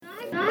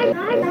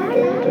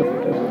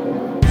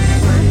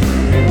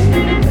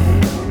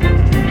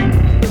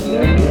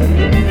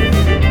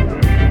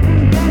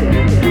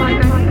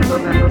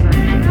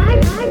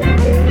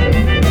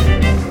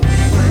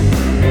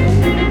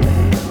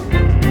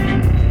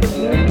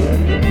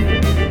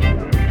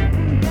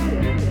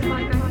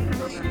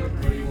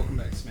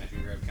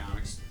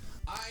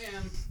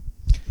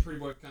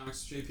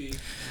JP,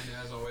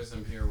 and as always,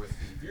 I'm here with the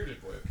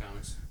bearded boy of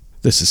comics.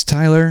 This is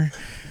Tyler.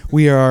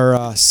 We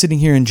are sitting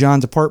here in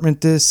John's apartment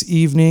this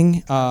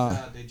evening.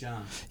 Day,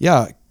 John.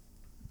 Yeah,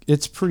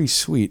 it's pretty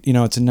sweet. You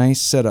know, it's a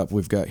nice setup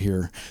we've got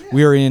here. Yeah.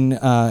 We are in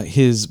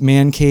his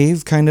man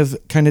cave kind of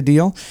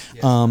deal.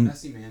 Yes,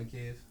 messy man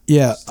cave.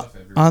 Yeah,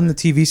 on the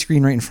TV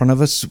screen right in front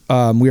of us,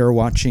 we are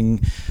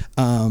watching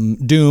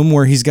Doom,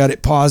 where he's got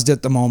it paused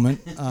at the moment.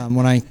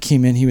 When I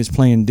came in, he was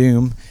playing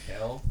Doom.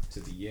 Hell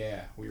to the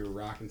yeah. We were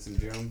rocking some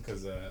Doom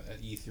because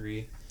at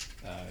E3,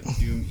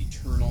 Doom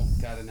Eternal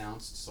got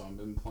announced, so I've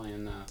been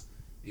playing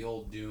the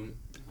old Doom.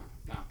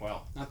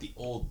 Not the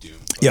old Doom.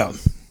 But yeah.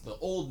 The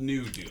old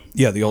new Doom.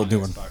 Yeah, the old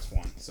Doom. Xbox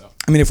One. So.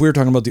 I mean, if we were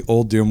talking about the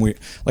old Doom,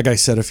 like I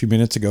said a few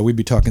minutes ago, we'd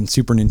be talking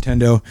Super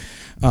Nintendo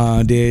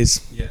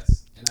days.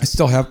 Yes. And I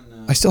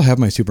still have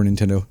my Super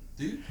Nintendo.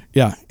 Do you?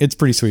 Yeah, it's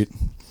pretty sweet.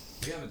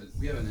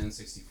 We have an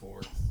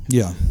N64.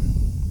 Yeah.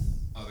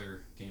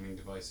 Other gaming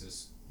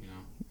devices, you know.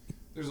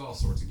 There's all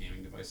sorts of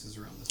gaming devices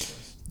around this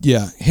place.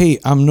 Yeah. Hey,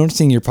 I'm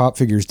noticing your pop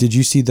figures. Did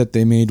you see that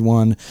they made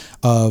one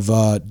of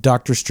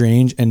Doctor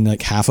Strange, and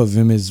like half of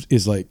him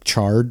is like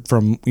charred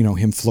from, you know,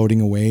 him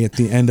floating away at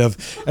the end of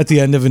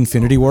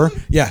Infinity War?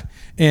 Yeah.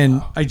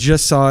 And wow. I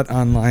just saw it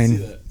online.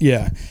 See that.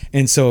 Yeah.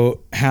 And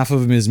so half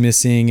of him is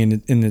missing,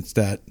 and it's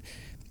that,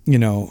 you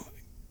know,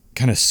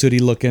 kind of sooty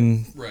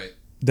looking right.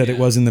 that it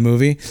was in the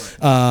movie.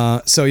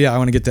 Right. So yeah, I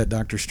want to get that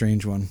Doctor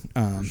Strange one.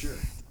 For sure.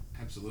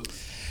 Absolutely.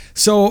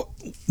 So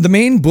the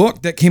main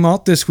book that came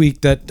out this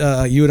week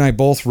that you and I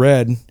both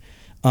read,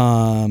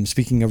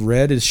 speaking of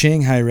red, is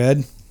Shanghai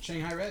Red.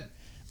 Shanghai Red.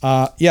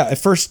 Yeah, at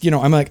first, you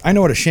know, I'm like, I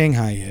know what a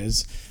Shanghai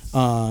is.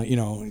 You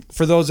know,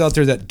 for those out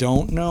there that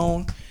don't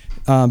know,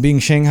 being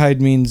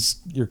Shanghaied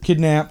means you're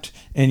kidnapped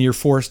and you're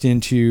forced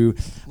into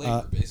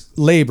labor,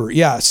 basically. Labor.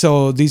 Yeah,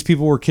 so these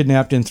people were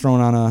kidnapped and thrown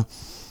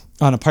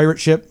on a pirate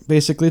ship,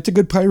 basically. It's a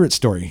good pirate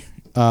story,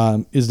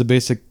 is the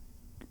basic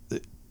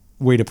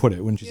way to put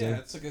it, wouldn't you say? Yeah,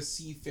 it's like a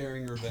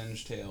seafaring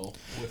revenge tale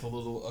with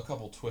a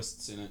couple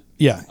twists in it.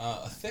 Yeah.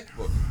 A thick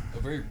book, a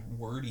very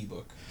wordy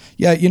book.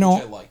 Yeah, you know,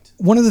 which I liked.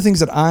 One of the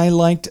things that I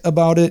liked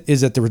about it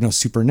is that there was no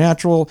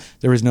supernatural,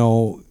 there was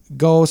no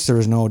ghosts, there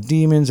was no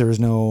demons, there was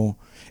no...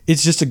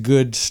 It's just a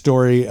good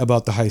story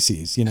about the high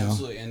seas, you know?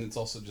 Absolutely, and it's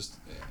also just...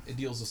 It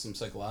deals with some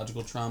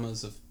psychological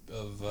traumas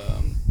of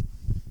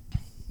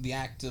the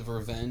act of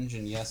revenge,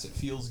 and yes, it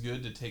feels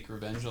good to take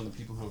revenge on the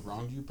people who have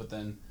wronged you, but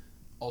then...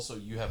 Also,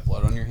 you have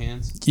blood on your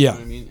hands. Yeah. You know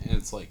what I mean? And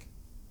it's like,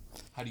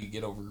 how do you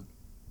get over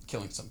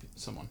killing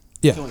someone?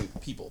 Yeah. Killing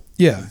people.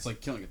 Yeah. It's like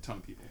killing a ton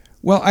of people.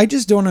 Well, I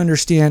just don't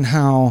understand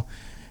how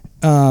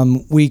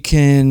we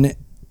can...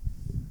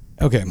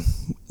 Okay,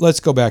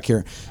 let's go back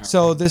here. All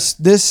so right.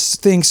 this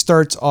thing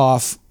starts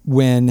off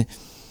when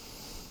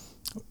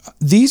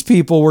these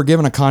people were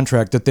given a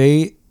contract that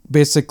they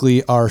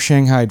basically are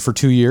shanghaied for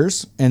 2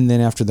 years, and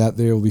then after that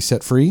they will be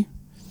set free.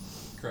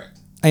 Correct.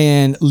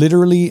 And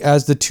literally,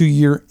 as the 2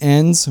 year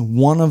ends,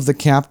 one of the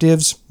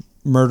captives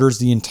murders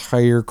the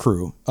entire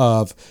crew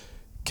of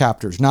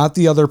captors, not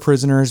the other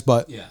prisoners,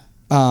 but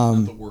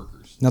not the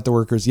workers. Not the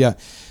workers. Yeah.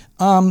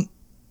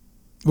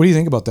 What do you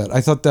think about that?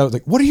 I thought that was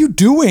like, what are you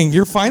doing?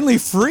 You're finally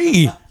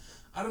free.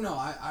 I don't know.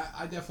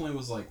 I definitely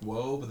was like,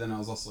 whoa, but then I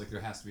was also like,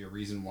 there has to be a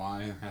reason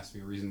why. There has to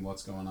be a reason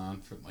what's going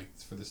on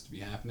for this to be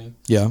happening.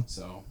 Yeah.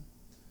 So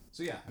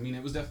yeah. I mean,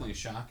 it was definitely a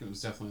shock, and it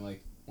was definitely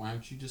like, why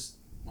don't you just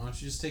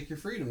take your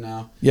freedom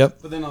now? Yep.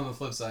 But then on the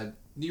flip side,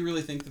 do you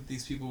really think that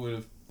these people would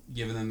have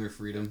given them their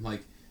freedom?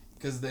 Like,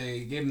 because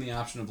they gave them the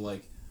option of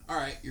like, all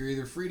right, you're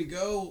either free to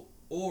go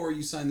or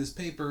you sign this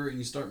paper and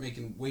you start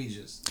making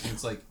wages. And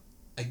it's like,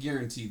 I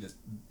guarantee that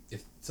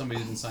if somebody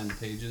didn't sign the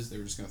pages, they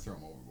were just going to throw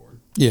them overboard.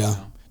 Yeah. You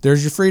know?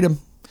 There's your freedom.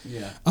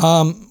 Yeah.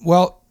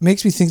 Well,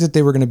 makes me think that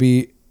they were going to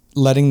be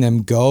letting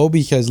them go,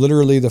 because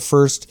literally the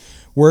first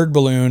word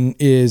balloon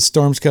is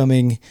storm's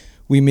coming.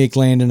 We make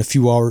land in a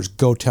few hours.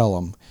 Go tell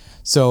them.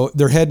 So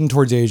they're heading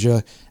towards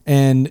Asia,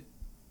 and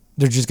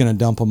they're just going to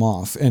dump them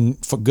off. And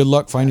good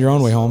luck. Find your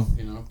own way home.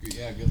 You know,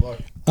 yeah, good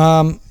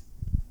luck.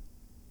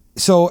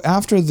 So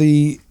after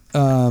the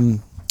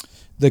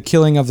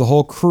killing of the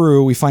whole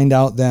crew, we find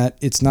out that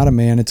it's not a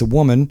man, it's a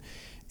woman,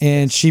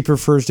 and she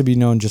prefers to be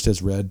known just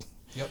as Red.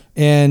 Yep.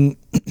 And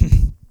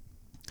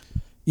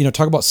you know,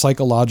 talk about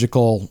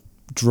psychological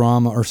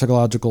drama or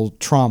psychological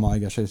trauma, I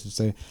guess I should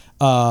say.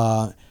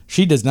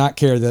 She does not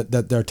care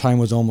that their time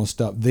was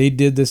almost up. They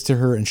did this to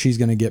her, and she's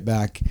going to get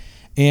back.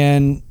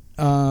 And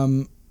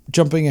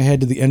jumping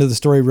ahead to the end of the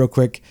story real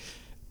quick,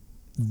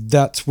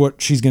 that's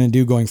what she's going to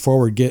do going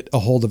forward, get a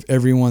hold of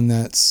everyone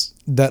that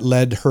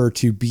led her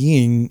to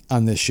being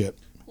on this ship.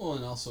 Well,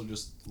 and also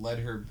just led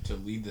her to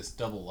lead this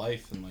double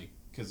life, and like,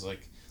 because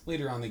like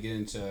later on they get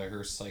into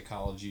her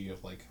psychology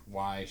of like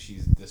why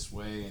she's this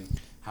way and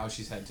how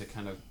she's had to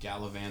kind of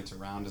gallivant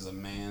around as a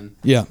man.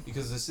 Yeah.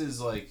 Because this is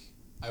like,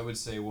 I would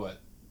say what,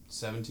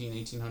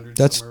 1800s?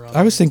 That's,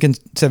 I was thinking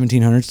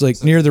 1700s,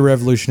 like near the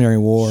Revolutionary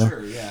War.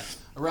 Sure, yeah.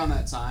 Around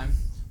that time.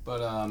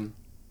 But,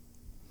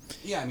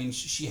 yeah, I mean,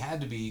 she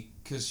had to be,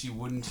 because she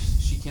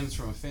comes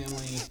from a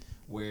family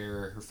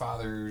where her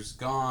father's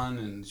gone,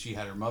 and she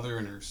had her mother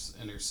and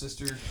her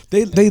sister.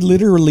 They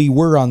literally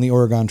were on the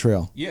Oregon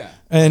Trail. Yeah.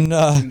 And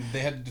they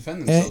had to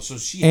defend themselves, so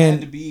she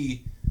had to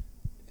be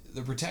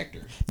the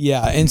protector.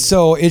 Yeah, and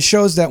so it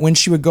shows that when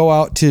she would go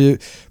out to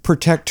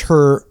protect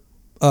her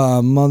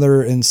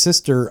mother and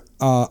sister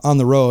on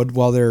the road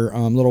while their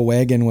little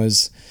wagon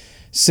was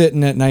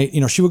sitting at night,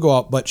 she would go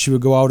out, but she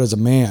would go out as a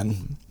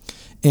man.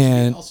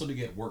 And also to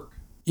get work.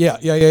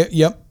 Yep.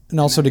 And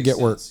also to get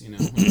work.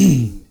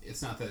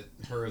 It's not that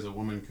her as a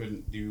woman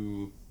couldn't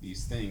do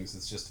these things.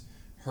 It's just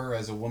her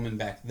as a woman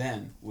back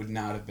then would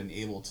not have been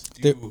able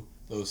to do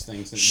those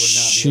things. And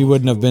she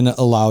wouldn't have been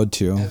allowed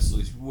to.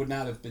 Absolutely. She would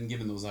not have been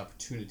given those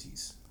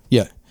opportunities.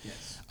 Yeah.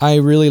 Yes. I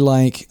really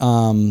like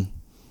the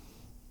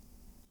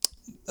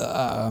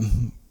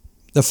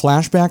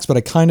flashbacks, but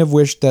I kind of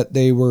wish that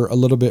they were a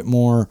little bit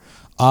more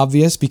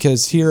obvious,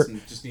 because here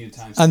just needed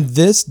time on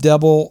this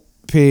double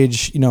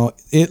page,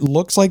 it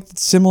looks like a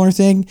similar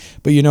thing,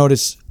 but you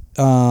notice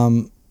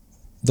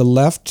the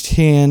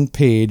left-hand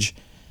page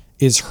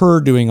is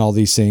her doing all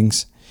these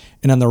things,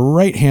 and on the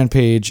right-hand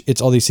page,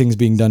 it's all these things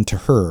being done to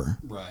her.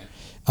 Right.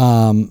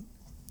 And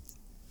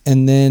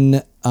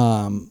then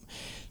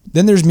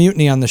there's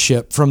mutiny on the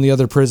ship from the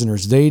other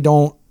prisoners. They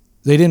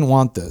didn't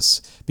want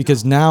this,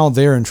 because now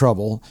they're in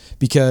trouble,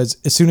 because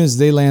as soon as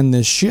they land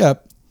this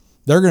ship,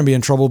 they're going to be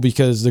in trouble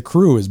because the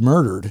crew is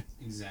murdered.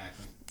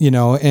 Exactly.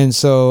 And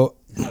so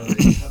how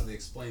do they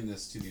explain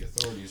this to the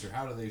authorities, or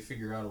how do they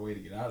figure out a way to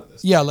get out of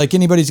this? Yeah, like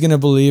anybody's going to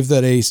believe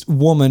that a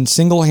woman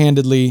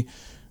single-handedly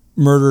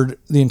murdered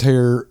the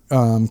entire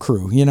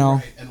crew,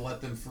 Right, and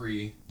let them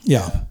free.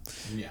 Yeah.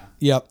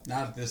 Yep.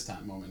 Not at this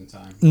moment in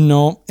time.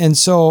 No, and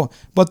so,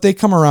 but they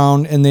come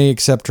around and they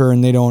accept her,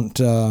 and they don't,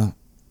 throw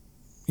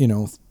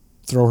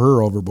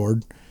her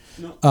overboard.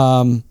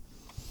 No.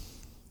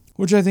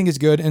 Which I think is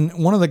good. And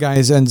one of the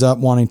guys ends up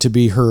wanting to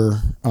be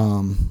her,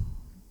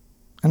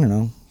 I don't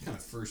know. Kind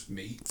of first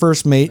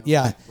mate.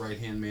 Yeah. Right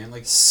hand man.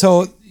 Like,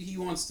 so he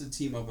wants to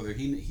team up with her.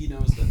 He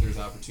knows that there's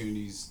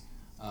opportunities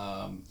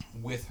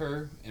with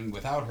her, and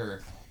without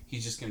her,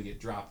 he's just going to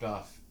get dropped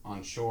off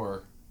on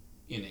shore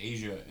in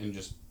Asia and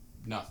just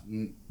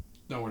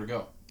nowhere to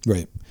go.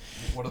 Right.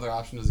 What other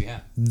option does he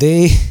have?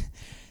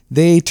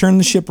 They turn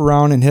the ship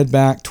around and head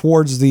back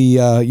towards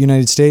the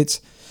United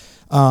States,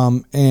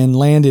 and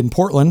land in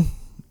Portland,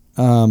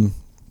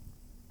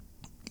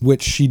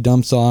 which she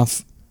dumps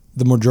off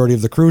the majority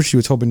of the crew. She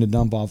was hoping to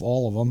dump off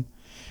all of them.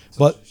 So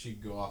but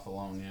she'd go off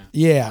alone, yeah.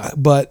 Yeah,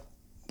 but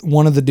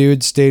one of the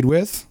dudes stayed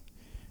with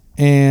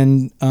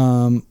and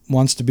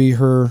wants to be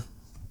her,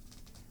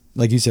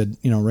 like you said,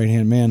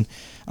 right-hand man.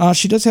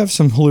 She does have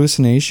some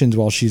hallucinations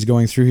while she's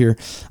going through here.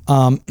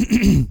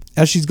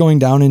 As she's going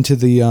down into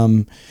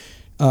the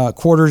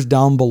quarters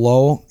down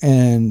below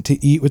and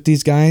to eat with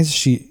these guys,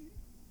 she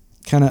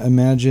kind of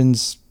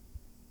imagines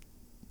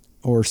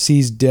or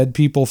sees dead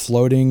people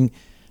floating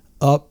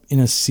up in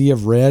a sea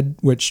of red,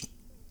 which,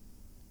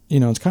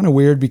 it's kind of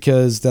weird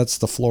because that's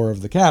the floor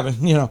of the cabin,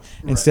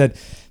 instead.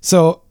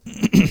 So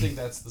I think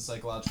that's the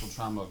psychological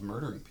trauma of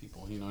murdering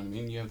people. You know what I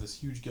mean? You have this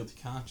huge guilty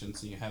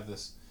conscience, and you have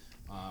this,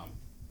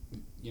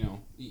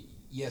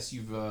 yes,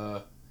 you've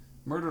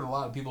murdered a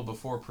lot of people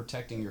before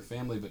protecting your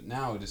family, but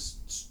now it is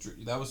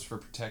that was for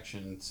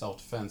protection and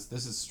self-defense.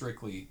 This is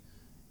strictly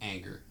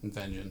anger and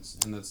vengeance,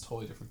 and that's a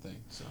totally different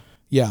thing. So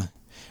yeah,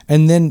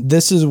 and then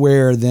this is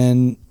where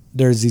then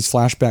there's these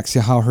flashbacks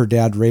to how her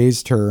dad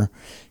raised her,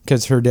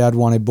 because her dad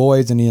wanted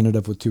boys and he ended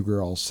up with 2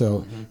 girls.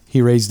 So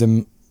he raised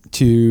them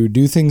to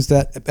do things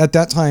that at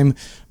that time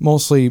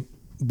mostly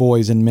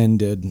boys and men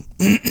did.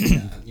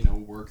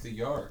 Work the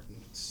yard,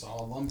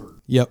 saw lumber.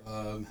 Yep.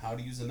 How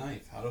to use a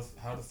knife, how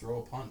to throw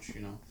a punch.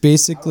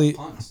 Basically,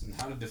 how to punt and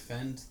how to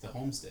defend the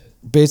homestead.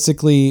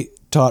 Basically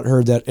taught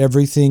her that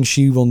everything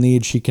she will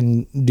need, she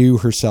can do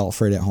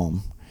herself right at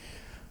home.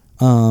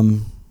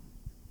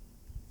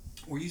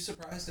 Were you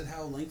surprised at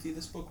how lengthy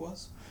this book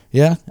was?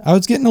 Yeah, I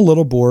was getting a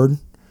little bored.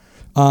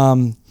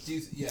 I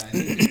think it's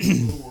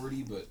a little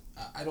wordy, but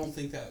I don't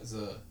think that was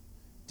a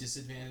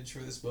disadvantage for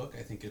this book.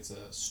 I think it's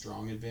a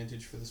strong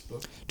advantage for this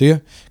book. Do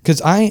you?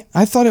 Because I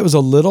thought it was a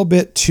little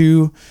bit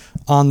too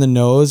on the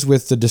nose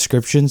with the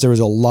descriptions. There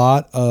was a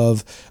lot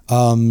of...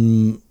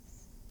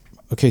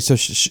 okay, so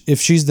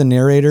if she's the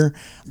narrator,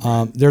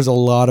 there's a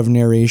lot of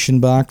narration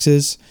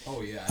boxes.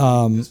 Oh,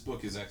 yeah. This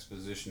book is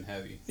exposition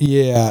heavy.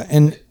 Yeah,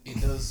 and...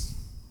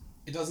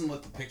 It doesn't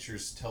let the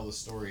pictures tell the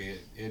story.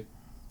 It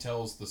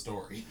tells the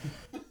story.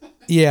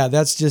 Yeah,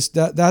 that's just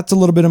that's a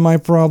little bit of my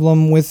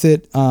problem with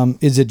it.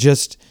 Is it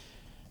just,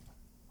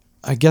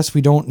 I guess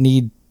we don't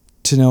need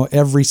to know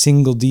every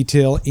single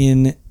detail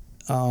in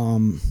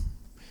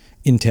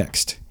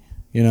text,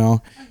 I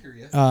hear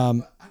you.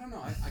 I don't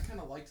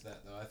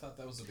thought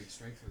that was a big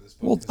strength for this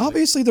book. Well,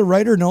 obviously the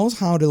writer knows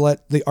how to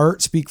let the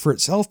art speak for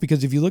itself,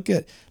 because if you look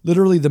at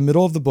literally the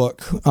middle of the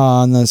book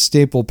on the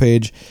staple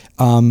page,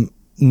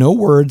 no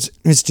words.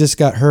 It's just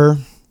got her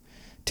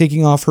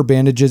taking off her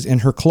bandages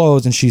and her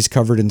clothes, and she's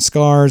covered in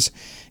scars.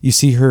 You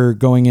see her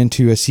going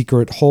into a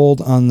secret hold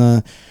on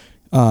the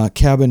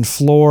cabin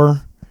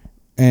floor,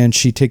 and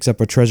she takes up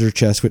a treasure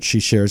chest, which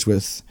she shares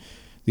with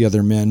the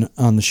other men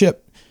on the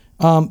ship.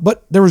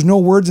 But there was no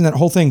words in that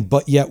whole thing,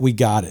 but yet we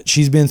got it.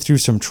 She's been through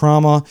some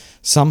trauma.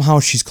 Somehow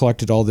she's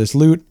collected all this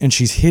loot and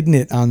she's hidden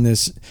it on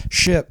this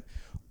ship,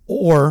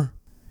 or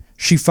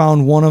she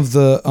found one of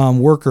the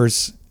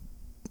workers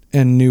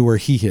and knew where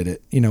he hid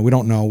it. We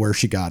don't know where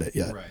she got it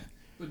yet. Right.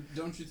 But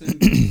don't you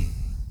think...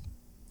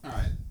 all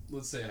right,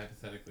 let's say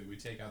hypothetically we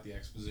take out the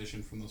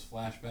exposition from those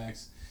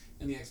flashbacks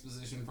and the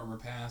exposition from her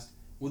past.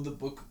 Would the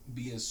book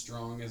be as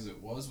strong as it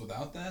was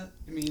without that?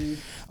 I mean...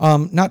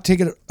 not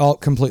take it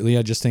out completely.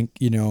 I just think,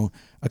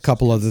 a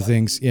couple other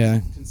things.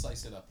 Yeah.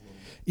 Concise it up a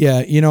little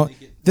bit. Yeah,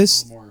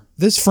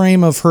 this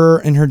frame of her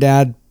and her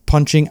dad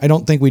punching, I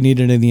don't think we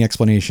needed any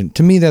explanation.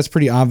 To me, that's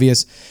pretty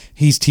obvious.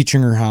 He's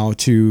teaching her how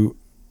to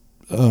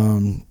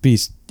be,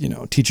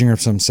 teaching her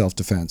some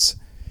self-defense.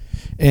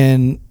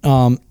 And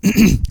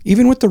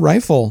even with the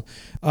rifle,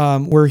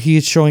 where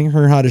he's showing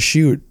her how to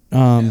shoot.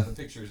 The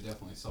picture is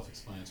definitely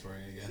self-explanatory,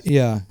 I guess.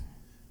 Yeah.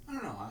 I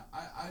don't know.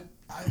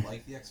 I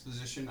like the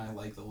exposition. I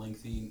like the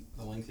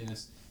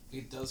lengthiness.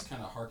 It does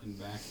kind of harken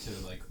back to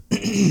like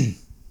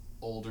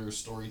older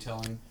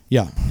storytelling.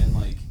 Yeah. And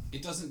like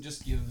it doesn't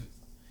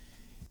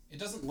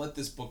let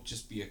this book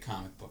just be a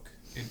comic book.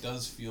 It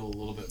does feel a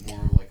little bit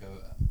more like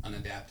an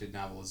adapted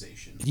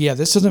novelization. Yeah,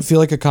 this doesn't feel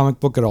like a comic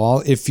book at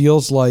all. It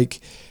feels like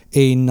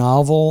a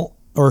novel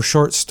or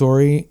short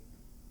story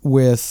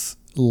with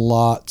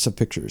lots of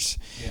pictures.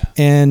 Yeah.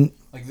 And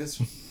like this,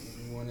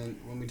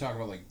 when we talk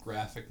about like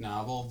graphic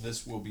novel,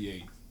 this will be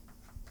a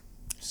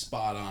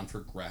spot on for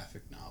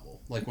graphic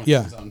novel. Like when it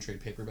comes out in trade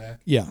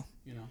paperback. Yeah.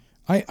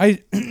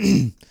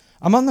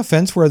 I'm on the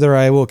fence whether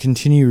I will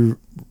continue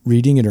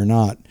reading it or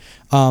not.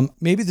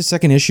 Maybe the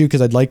second issue,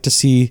 because I'd like to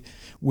see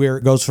where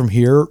it goes from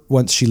here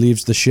once she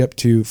leaves the ship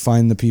to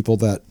find the people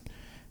that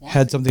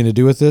had something to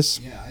do with this.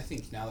 Yeah, I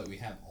think now that we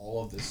have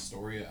all of this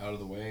story out of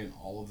the way and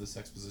all of this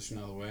exposition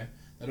out of the way,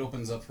 that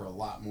opens up for a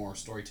lot more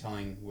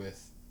storytelling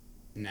with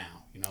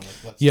now.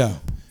 Let's go.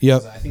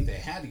 Yep. I think they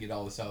had to get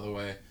all this out of the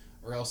way,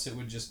 or else it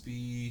would just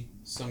be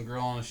some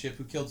girl on a ship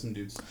who killed some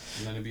dudes,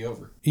 and then it'd be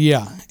over.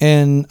 Yeah,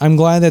 and I'm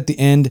glad that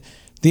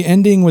the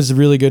ending was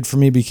really good for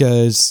me,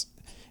 because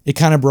it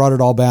kind of brought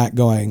it all back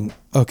going,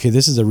 okay,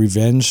 this is a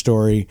revenge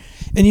story.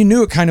 And you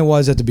knew it kind of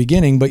was at the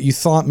beginning, but you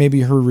thought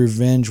maybe her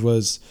revenge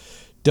was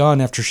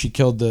done after she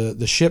killed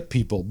the ship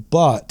people,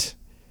 but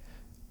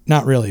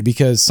not really,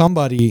 because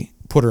somebody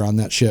put her on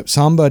that ship.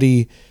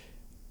 Somebody,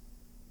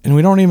 and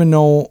we don't even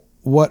know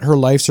what her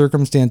life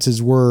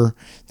circumstances were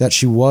that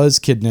she was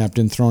kidnapped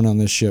and thrown on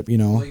this ship,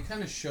 Well, they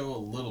kind of show a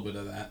little bit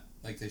of that.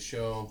 Like they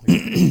show,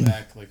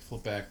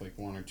 flip back like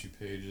one or two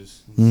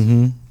pages.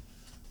 Mm-hmm.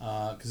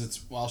 Because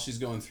it's while she's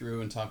going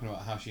through and talking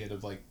about how she had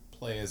to like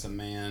play as a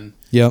man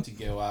to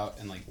go out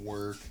and like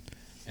work,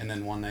 and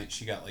then one night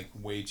she got like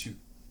way too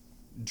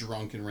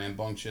drunk and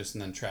rambunctious,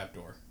 and then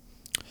trapdoor.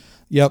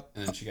 Yep.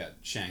 And then she got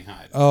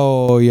Shanghai.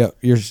 Oh yeah,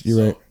 you're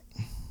right.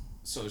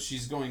 So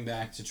she's going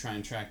back to try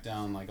and track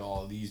down like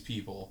all of these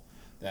people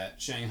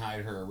that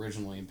shanghaied her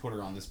originally and put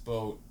her on this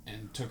boat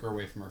and took her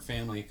away from her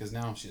family, because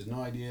now she has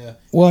no idea.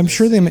 Well, I'm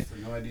sure no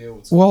idea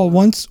what's well,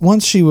 going on.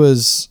 once she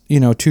was,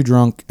 too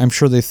drunk, I'm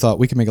sure they thought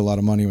we can make a lot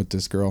of money with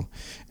this girl,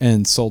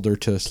 and sold her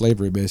to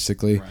slavery,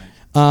 basically.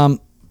 Right.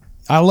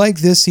 I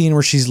like this scene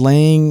where she's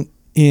laying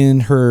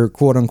in her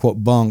quote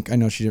unquote bunk. I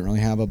know she didn't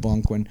really have a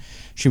bunk when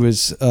she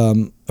was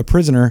a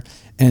prisoner,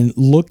 and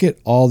look at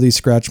all these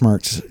scratch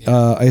marks.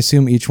 I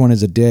assume each one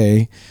is a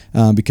day,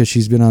 because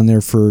she's been on there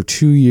for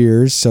 2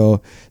 years.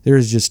 So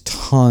there's just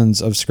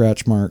tons of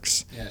scratch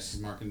marks. Yeah, she's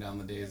marking down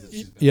the days that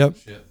she's been on the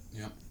ship.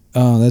 Yep.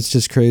 Oh, that's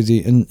just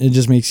crazy. And it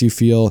just makes you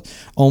feel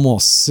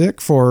almost sick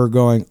for her,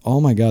 going,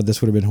 oh my God, this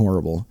would have been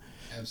horrible.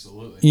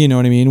 Absolutely. You know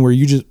what I mean? Where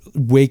you just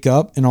wake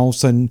up and all of a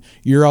sudden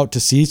you're out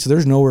to sea, so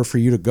there's nowhere for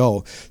you to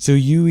go. So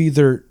you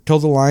either toe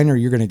the line or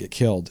you're going to get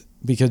killed,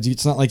 because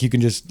it's not like you can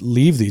just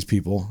leave these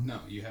people. No,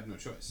 you have no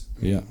choice.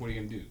 I mean, what are you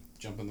going to do?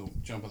 Jump in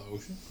the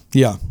ocean?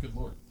 Yeah. Good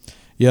Lord.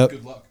 Yep.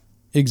 Good luck.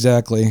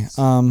 Exactly.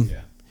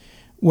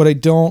 What I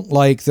don't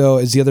like though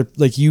is the other,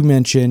 like you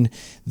mentioned,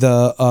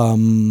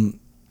 the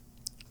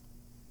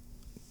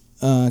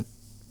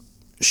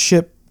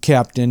ship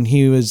captain.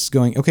 He was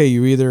going, okay,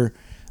 you either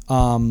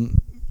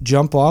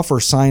jump off or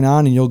sign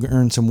on and you'll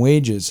earn some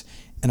wages.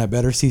 And I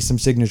better see some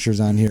signatures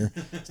on here.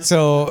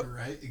 So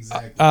right,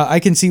 exactly. I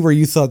can see where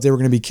you thought they were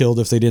going to be killed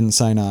if they didn't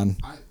sign on.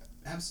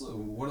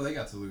 Absolutely. What do they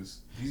got to lose?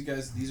 These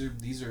guys,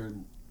 these are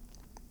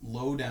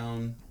low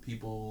down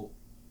people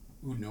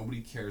who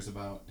nobody cares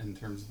about in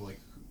terms of like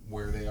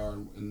where they are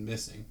and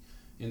missing.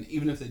 And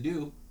even if they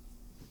do,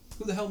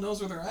 who the hell knows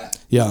where they're at?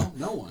 Yeah.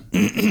 No one.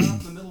 They're out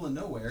in the middle of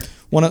nowhere.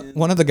 One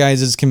of the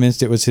guys is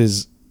convinced it was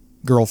his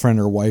girlfriend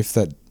or wife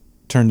that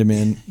turned him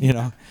in,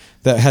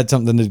 that had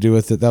something to do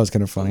with it. That was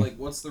kind of funny. Like,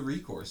 what's the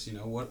recourse?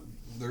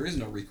 There is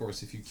no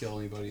recourse if you kill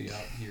anybody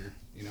out here,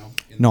 in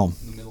No.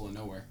 the middle of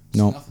nowhere.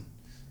 No. Nothing.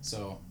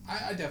 So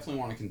I definitely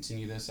want to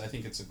continue this. I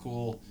think it's a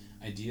cool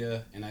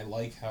idea, and I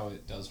like how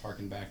it does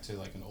harken back to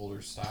like an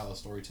older style of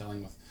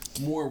storytelling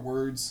with more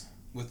words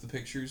with the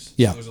pictures.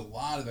 Yeah. So there's a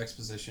lot of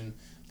exposition,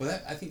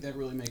 but I think that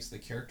really makes the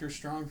character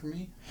strong for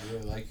me.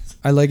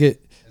 I like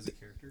it as a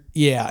character.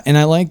 Yeah, and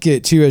I like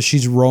it too as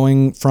she's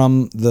rowing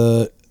from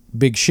the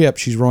big ship.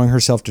 She's rowing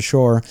herself to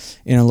shore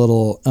in a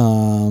little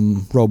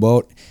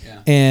rowboat.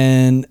 Yeah.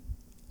 And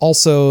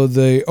also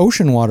the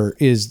ocean water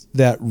is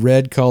that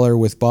red color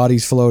with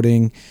bodies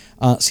floating.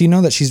 So you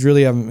know that she's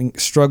really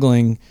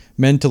struggling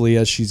mentally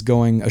as she's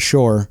going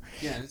ashore.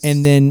 Yeah,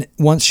 and then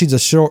once she's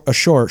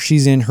ashore,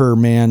 she's in her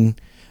man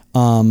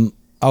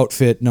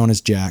outfit known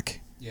as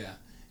Jack. Yeah,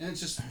 and it's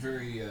just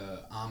very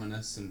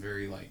ominous and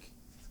very like.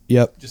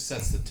 Yep. Just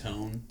sets the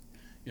tone.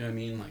 You know what I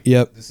mean? Like,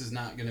 yep. This is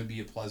not going to be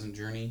a pleasant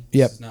journey.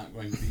 Yep. This is not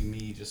going to be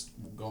me just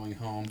going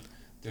home.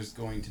 There's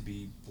going to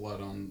be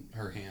blood on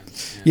her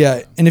hands.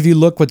 And, and if you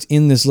look, what's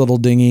in this little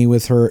dinghy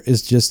with her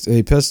is just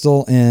a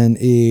pistol and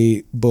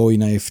a Bowie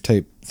knife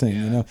type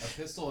thing. A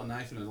pistol, a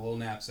knife, and a little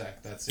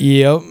knapsack. That's it.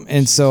 Yep,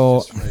 and She's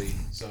so just ready.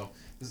 So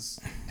this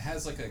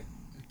has like a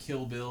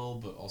Kill Bill,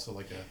 but also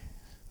like a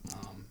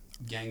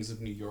Gangs of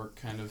New York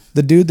kind of.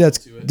 The dude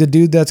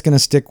that's gonna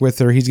stick with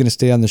her. He's gonna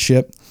stay on the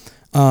ship.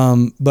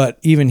 But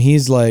even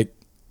he's like,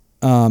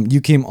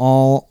 you came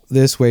all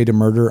this way to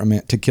murder a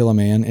man, to kill a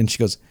man, and she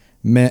goes,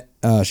 men,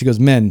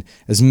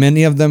 as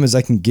many of them as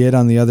I can get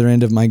on the other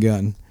end of my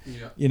gun.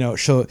 Yeah.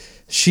 So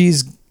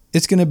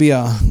it's gonna be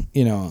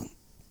this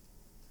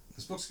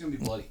book's gonna be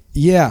bloody.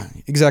 Yeah,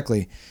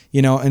 exactly.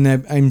 And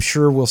I'm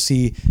sure we'll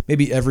see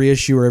maybe every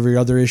issue or every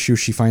other issue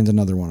she finds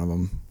another one of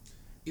them.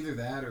 Either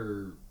that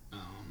or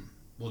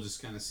we'll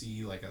just kind of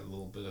see like a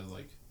little bit of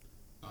like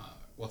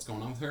what's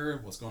going on with her,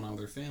 what's going on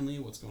with her family,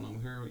 what's going on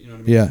with her, you know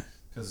what I mean? Yeah.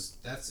 Because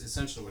that's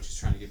essentially what she's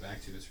trying to get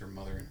back to is her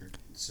mother and her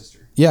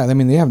sister. Yeah, I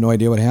mean they have no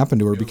idea what happened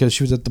to her because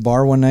she was at the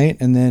bar one night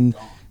and then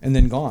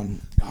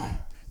gone.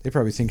 They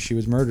probably think she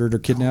was murdered or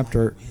kidnapped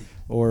or.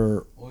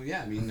 Well,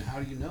 yeah. I mean, how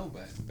do you know?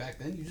 Back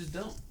then, you just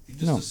don't. You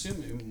just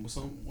assume it.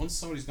 So once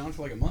somebody's gone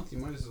for like a month, you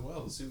might as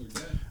well assume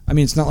they're dead. I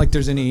mean, it's not like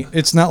there's any.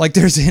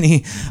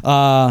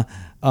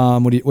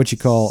 What you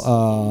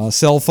call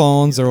cell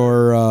phones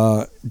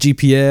or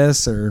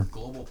GPS or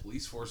global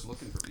police force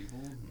looking for people.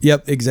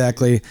 Yep,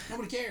 exactly.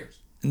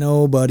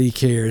 Nobody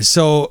cares.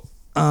 So,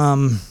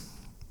 what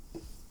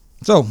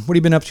have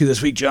you been up to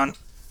this week, John?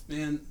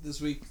 Man,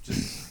 this week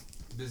just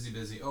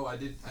busy. Oh, I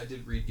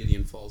did read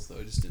Gideon Falls though.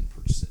 I just didn't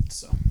purchase it.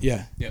 So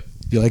yeah. Yep.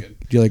 Do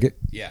you like it?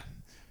 Yeah.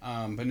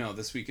 But no,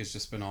 this week has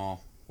just been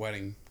all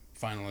wedding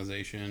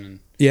finalization and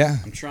yeah.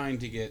 I'm trying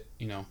to get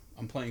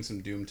I'm playing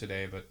some Doom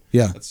today, but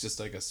yeah, that's just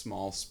like a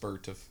small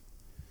spurt of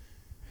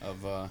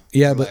But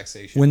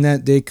relaxation. when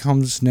that day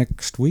comes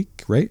next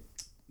week, right?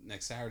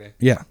 Next Saturday.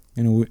 Yeah,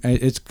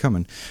 it's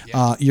coming.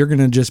 Yeah. You're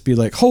gonna just be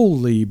like,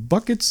 "Holy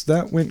buckets,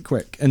 that went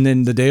quick!" And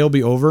then the day will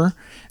be over.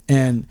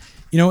 And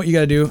you know what you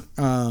gotta do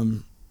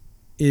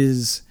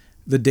is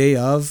the day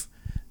of.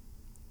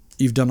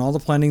 You've done all the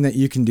planning that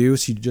you can do,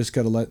 so you just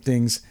got to let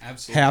things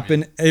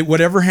happen.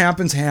 Whatever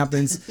happens.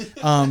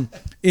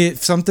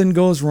 If something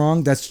goes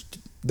wrong, that's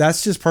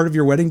just part of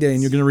your wedding day,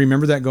 and you're going to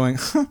remember that going,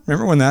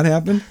 remember when that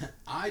happened?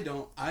 I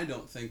don't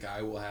think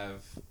I will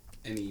have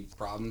any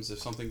problems if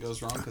something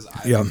goes wrong, because I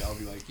think I'll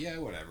be like, yeah,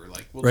 whatever.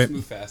 Like, we'll just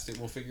move past it.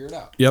 We'll figure it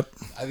out. Yep.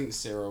 I think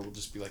Sarah will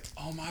just be like,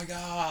 oh, my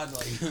God.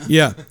 Like,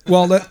 yeah.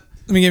 Well, let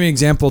me give you an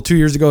example. 2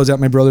 years ago, I was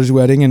at my brother's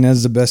wedding, and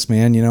as the best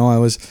man, I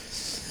was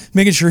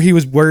making sure he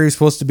was where he was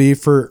supposed to be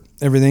for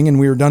everything, and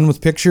we were done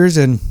with pictures,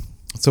 and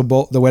so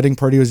the wedding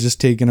party was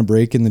just taking a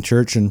break in the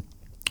church, and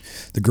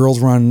the girls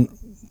were on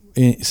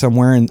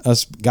somewhere, and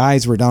us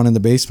guys were down in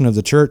the basement of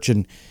the church,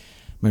 and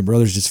my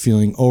brother's just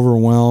feeling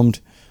overwhelmed.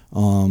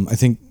 I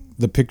think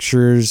the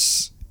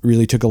pictures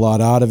really took a lot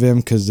out of him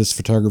because this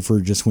photographer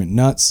just went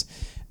nuts,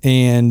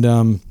 and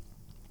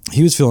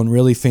he was feeling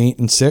really faint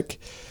and sick.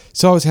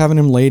 So I was having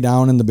him lay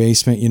down in the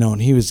basement,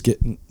 and he was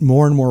getting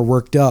more and more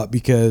worked up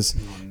because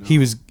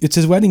it's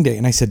his wedding day.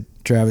 And I said,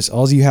 Travis,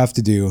 all you have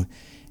to do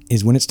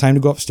is when it's time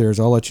to go upstairs,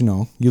 I'll let you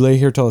know. You lay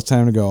here till it's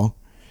time to go.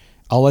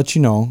 I'll let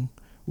you know.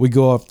 We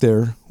go up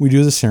there, we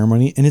do the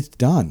ceremony, and it's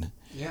done.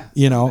 Yeah.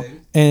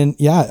 And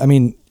yeah, I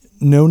mean,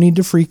 no need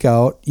to freak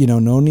out,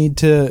 no need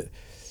to,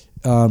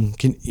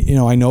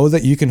 I know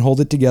that you can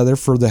hold it together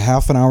for the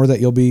half an hour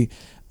that you'll be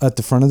at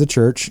the front of the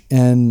church,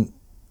 and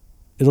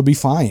it'll be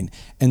fine.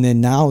 And then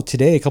now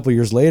today, a couple of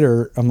years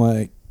later, I'm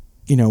like,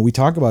 we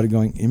talk about it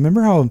going,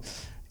 remember how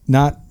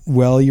not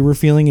well you were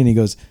feeling? And he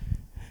goes,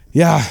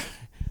 yeah,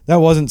 that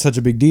wasn't such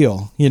a big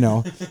deal,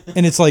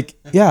 and it's like,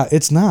 yeah,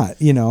 it's not,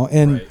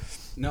 and right.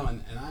 No.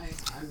 And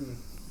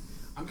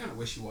I'm kind of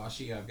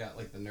wishy-washy. I've got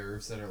like the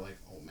nerves that are like,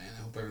 oh man,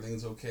 I hope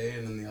everything's okay.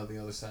 And then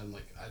the other side, I'm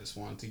like, I just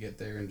want to get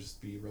there and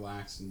just be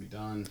relaxed and be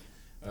done.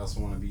 I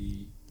also want to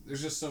be,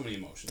 there's just so many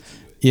emotions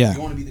into it. Yeah.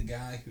 You want to be the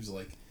guy who's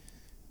like,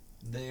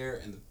 there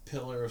and the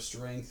pillar of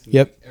strength. And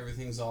Yep.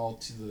 Everything's all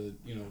to the,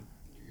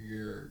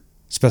 your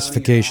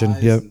Specification.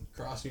 dotting your I's Yep. and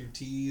crossing your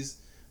T's.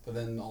 But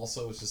then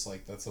also it's just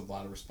like that's a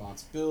lot of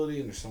responsibility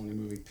and there's so many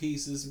moving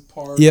pieces and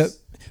parts. Yep.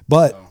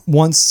 But So.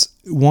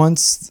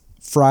 once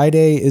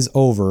Friday is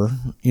over,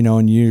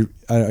 and you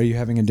are you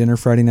having a dinner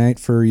Friday night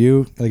for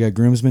you, like a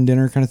groomsman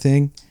dinner kind of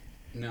thing?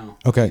 No.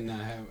 Okay. I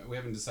mean, we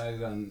haven't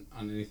decided on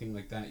anything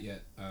like that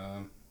yet.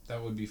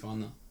 That would be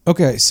fun though.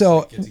 Okay, so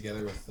Like, get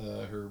together with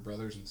her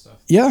brothers and stuff.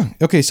 yeah.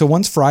 Okay, so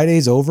once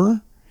Friday's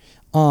over,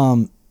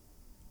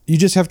 you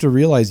just have to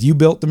realize you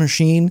built the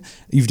machine,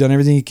 you've done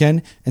everything you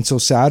can, and so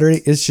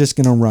Saturday it's just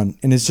gonna run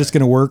and it's just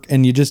gonna work,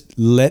 and you just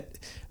let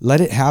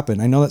it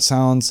happen. I know that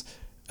sounds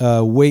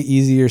way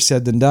easier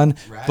said than done,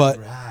 but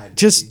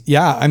just baby.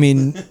 yeah. I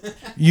mean,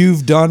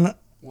 you've done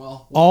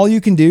all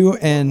you can do,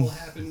 and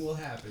will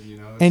happen.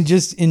 and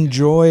just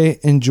enjoy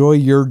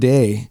your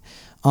day.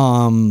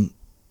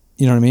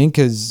 You know what I mean?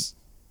 Because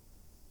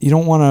you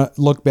don't want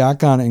to look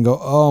back on it and go,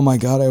 "Oh my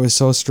God, I was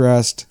so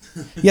stressed."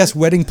 Yes,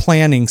 wedding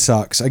planning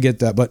sucks. I get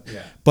that,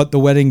 but the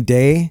wedding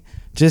day,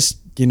 just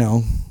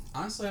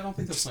Honestly, I don't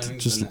think the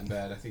planning's been that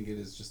bad. I think it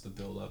is just the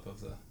build-up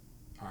of the.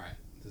 All right,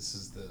 this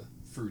is the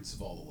fruits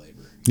of all the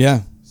labor.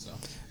 Yeah. So.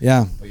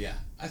 Yeah. But yeah,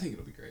 I think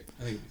it'll be great.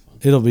 I think it'll be fun.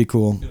 It'll be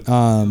cool.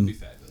 It'll be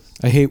fabulous.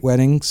 I hate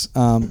weddings.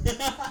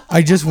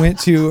 I just went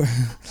to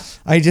this.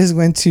 I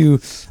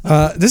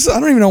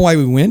don't even know why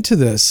we went to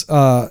this.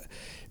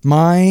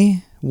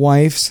 My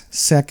wife's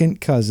second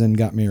cousin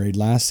got married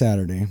last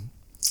Saturday,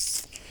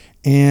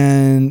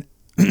 and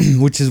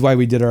which is why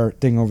we did our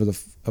thing over the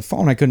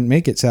phone. I couldn't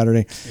make it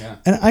Saturday. Yeah.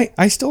 And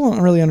I still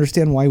don't really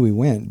understand why we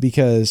went,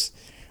 because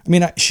I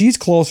mean, she's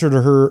closer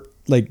to her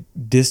like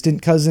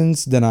distant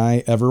cousins than I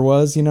ever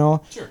was,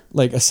 Sure.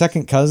 Like a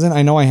second cousin.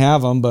 I know I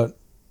have them, but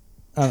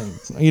I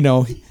don't need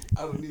to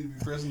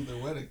be present at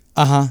their wedding.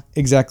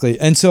 Exactly.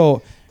 And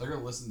so They're going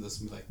to listen to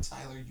this and be like,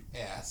 Tyler, you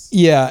ass.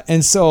 yeah.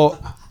 And so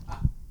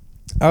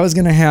I was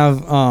going to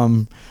have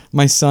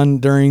my son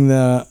during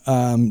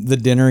the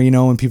dinner,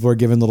 when people are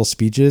giving little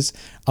speeches,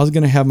 I was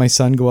going to have my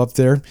son go up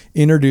there,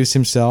 introduce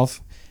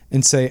himself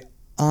and say,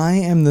 "I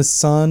am the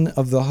son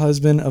of the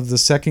husband of the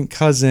second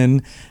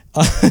cousin."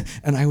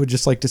 And I would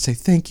just like to say,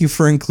 thank you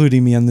for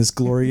including me on this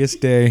glorious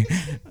day.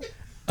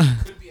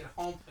 Could be at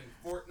home playing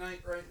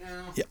Fortnite right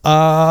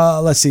now.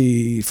 Let's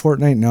see.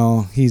 Fortnite.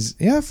 No, he's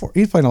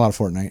playing a lot of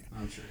Fortnite.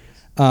 I'm sure he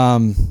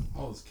is.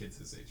 All those kids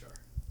his age are.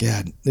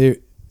 God, they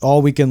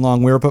all weekend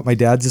long. We were up at my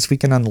dad's this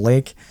weekend on the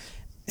lake,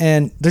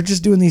 and they're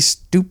just doing these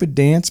stupid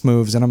dance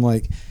moves, and I'm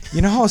like,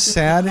 you know how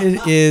sad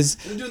it is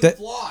the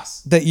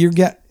floss. that you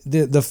get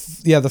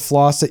the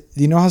floss. That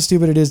you know how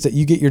stupid it is that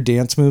you get your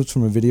dance moves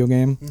from a video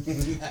game.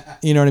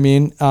 You know what I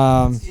mean? It's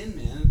in,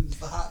 man. It's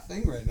the hot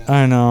thing right now.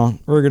 I know.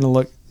 They're gonna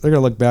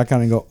look back on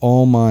it and go,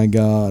 "Oh my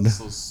God." It's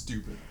so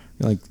stupid.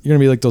 You're gonna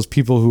be like those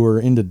people who were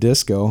into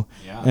disco,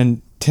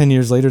 and 10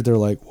 years later they're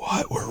like,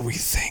 "What were we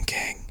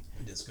thinking?"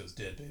 Disco's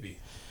dead, baby.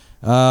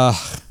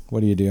 What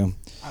do you do?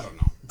 I don't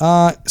know.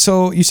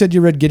 So you said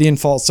you read Gideon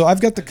Falls. So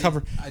I've got the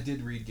cover. I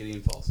did read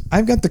Gideon Falls.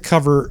 I've got the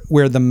cover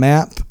where the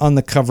map on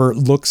the cover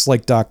looks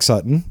like Doc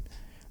Sutton,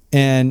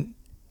 and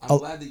I'm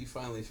glad that you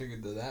finally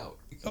figured that out.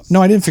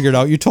 no, I didn't figure it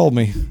out. You told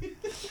me.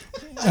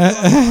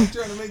 I'm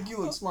trying to make you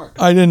look smart.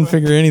 I didn't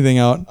figure anything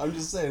out. I'm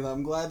just saying,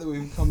 I'm glad that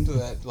we've come to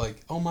that, like,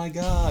 oh my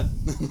God.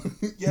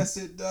 Yes,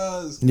 it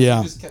does. Yeah.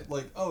 You just kept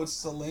like, oh, it's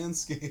just a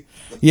landscape.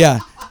 Yeah.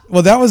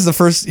 Well, that was the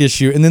first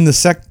issue. And then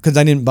the because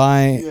I didn't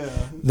buy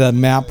the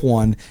map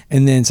one.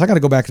 And then, so I got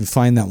to go back and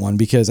find that one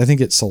because I think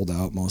it's sold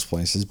out most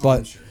places.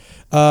 But, sure.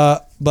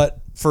 But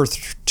for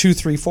 2,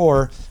 3,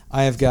 4,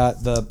 I have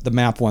got the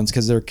map ones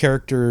because they're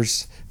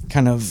characters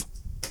kind of,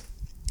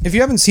 if you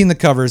haven't seen the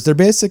covers, they're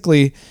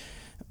basically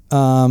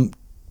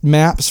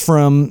maps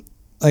from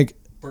like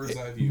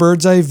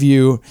bird's eye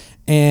view,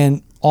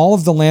 and all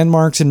of the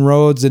landmarks and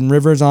roads and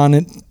rivers on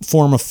it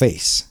form a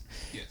face.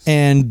 Yes.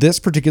 And this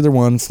particular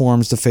one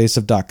forms the face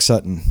of Doc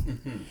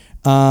Sutton,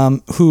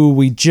 who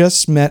we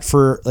just met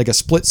for like a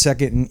split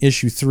second in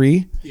issue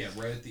 3. Yeah,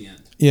 right at the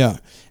end. Yeah.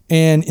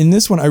 And in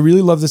this one, I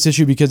really love this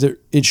issue because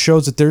it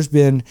shows that there's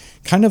been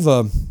kind of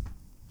a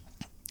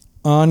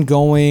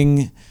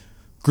ongoing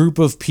group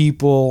of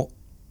people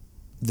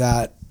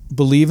that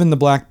believe in the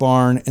Black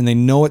Barn, and they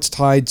know it's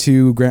tied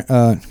to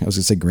I was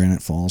gonna say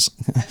Granite Falls,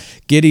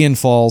 Gideon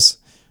Falls.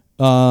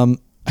 I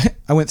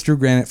went through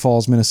Granite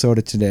Falls,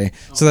 Minnesota today,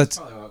 so that's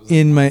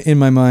in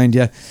my mind.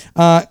 Yeah,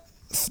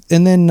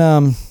 and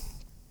then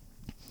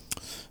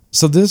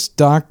so this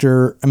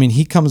doctor, I mean,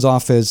 he comes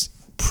off as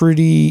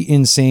pretty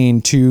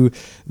insane to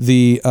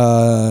the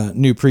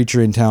new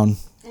preacher in town.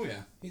 Oh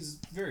yeah, he's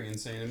very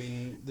insane. I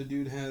mean, the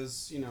dude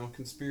has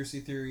conspiracy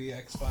theory,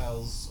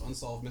 X-Files,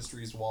 unsolved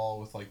mysteries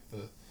wall with like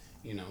the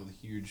the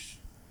huge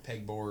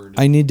pegboard.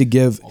 I need to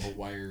give all the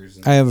wires.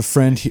 I have a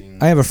friend.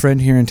 I have a friend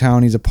here in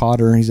town. He's a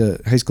potter. He's a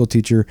high school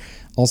teacher,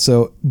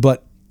 also.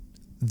 But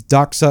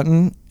Doc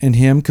Sutton and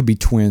him could be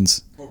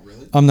twins. Oh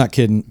really? I'm not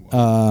kidding.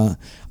 Wow.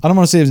 I don't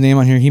want to say his name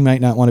on here. He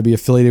might not want to be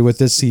affiliated with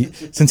this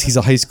since he's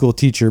a high school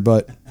teacher.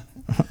 But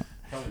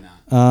probably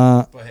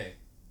But hey,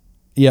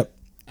 Yep.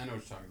 I know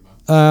what you're talking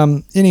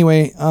about.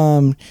 Anyway,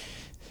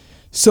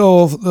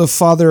 so the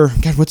father,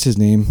 God, what's his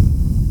name?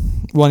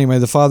 Well, anyway,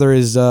 the father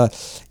is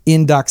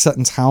in Doc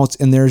Sutton's house,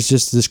 and there's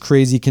just this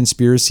crazy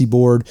conspiracy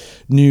board,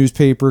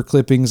 newspaper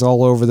clippings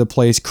all over the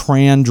place,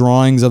 crayon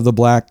drawings of the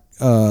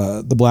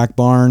black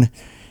barn,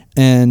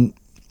 and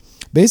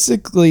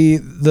basically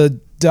the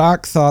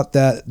doc thought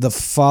that the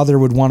father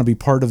would want to be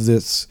part of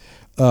this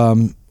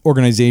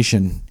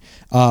organization,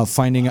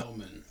 finding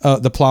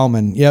out the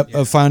plowman. Yep, yeah.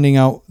 Of finding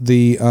out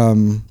the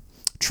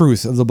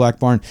truth of the black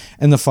barn,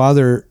 and the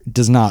father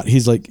does not.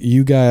 He's like,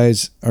 "You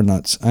guys are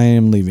nuts. I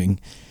am leaving,"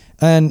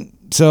 and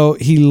so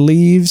he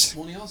leaves.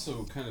 Well, he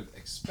also kind of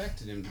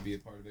expected him to be a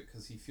part of it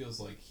because he feels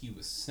like he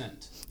was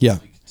sent. Yeah.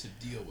 Like, to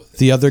deal with it.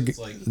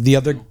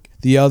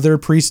 The other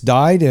priest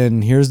died,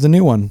 and here's the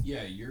new one.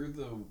 Yeah, you're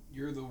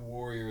the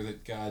warrior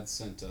that God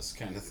sent us,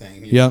 kind of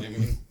thing. Yeah. I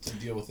mean? To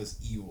deal with this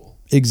evil.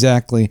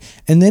 Exactly,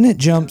 and then it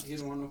jumps. He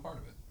didn't want no part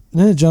of it.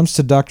 Then it jumps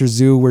to Dr.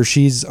 Zhu, where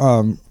she's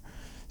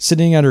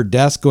sitting at her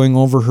desk going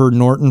over her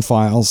Norton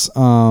files.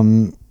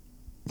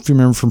 If you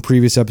remember from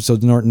previous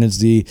episodes, Norton is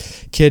the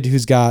kid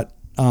who's got,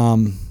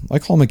 I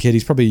call him a kid,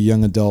 he's probably a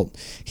young adult.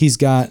 He's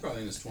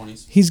probably in his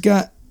 20s. He's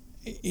got,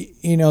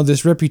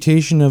 this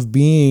reputation of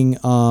being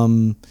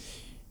paranoid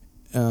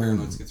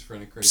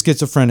schizophrenic. Crazy.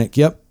 Schizophrenic,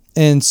 yep.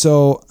 And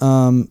so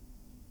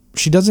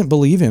she doesn't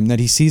believe him that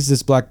he sees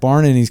this black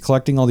barn and he's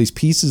collecting all these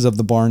pieces of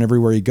the barn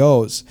everywhere he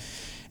goes.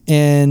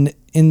 And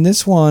in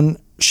this one,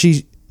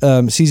 she's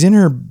in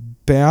her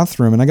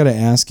bathroom, and I got to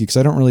ask you because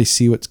I don't really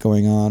see what's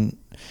going on.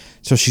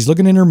 So she's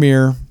looking in her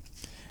mirror,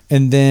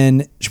 and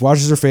then she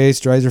washes her face,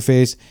 dries her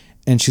face,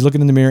 and she's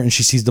looking in the mirror, and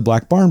she sees the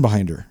black barn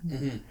behind her.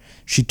 Mm-hmm.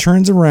 She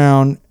turns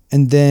around,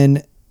 and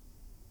then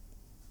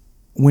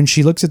when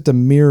she looks at the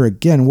mirror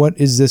again, what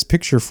is this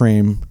picture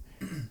frame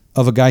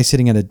of a guy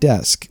sitting at a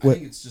desk? I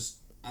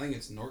think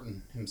it's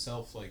Norton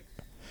himself. Like,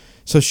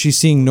 so she's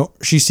seeing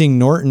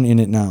Norton in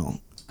it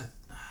now,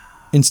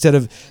 instead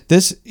of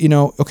this.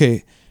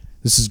 Okay,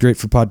 this is great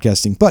for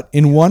podcasting. But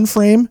in one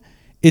frame,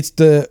 it's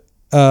the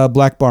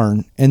black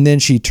barn, and then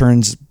she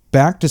turns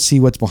back to see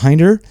what's behind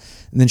her,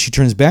 and then she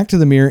turns back to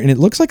the mirror, and it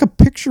looks like a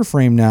picture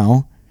frame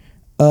now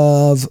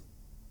of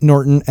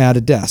Norton at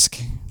a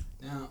desk.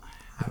 Now,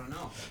 I don't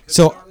know.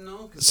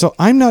 So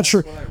I'm not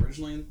sure. That's what I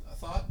originally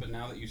thought, but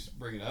now that you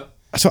bring it up,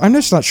 so I'm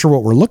just not sure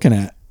what we're looking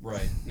at.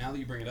 Right. Now that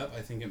you bring it up,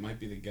 I think it might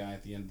be the guy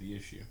at the end of the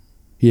issue.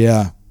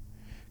 Yeah,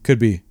 could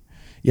be.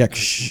 Yeah,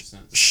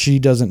 she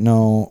doesn't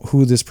know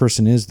who this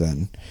person is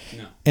then.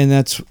 No. And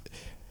that's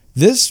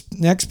this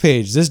next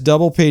page. This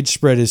double page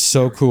spread is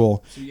so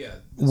cool. So yeah,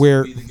 this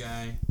would be the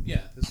guy.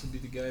 Yeah, this would be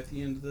the guy at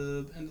the end of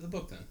the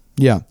book then.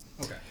 Yeah.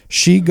 Okay.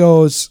 She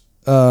goes.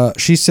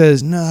 She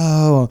says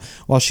no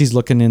while she's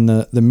looking in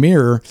the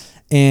mirror,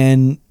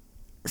 and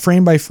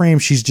frame by frame,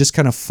 she's just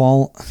kind of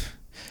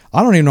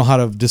I don't even know how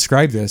to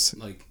describe this.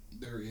 Like,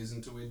 there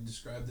isn't a way to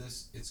describe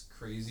this. It's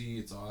crazy.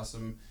 It's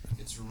awesome.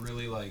 It's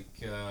really like,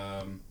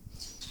 I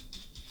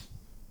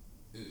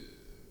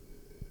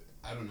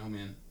don't know,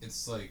 man.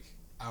 It's like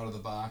out of the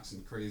box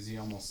and crazy,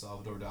 almost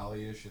Salvador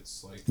Dali-ish.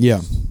 It's like,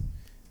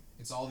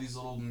 it's all these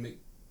little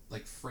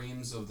like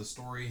frames of the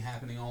story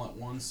happening all at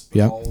once,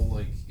 but all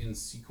like in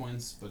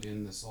sequence. But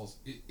in this,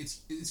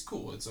 it's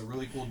cool. It's a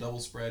really cool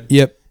double spread.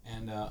 Yep.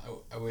 And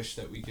I wish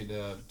that we could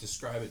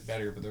describe it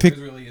better, but there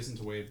really isn't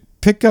a way.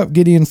 Pick up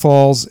Gideon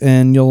Falls,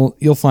 and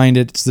you'll find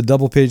it. It's the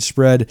double page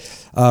spread,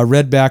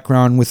 red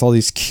background with all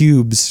these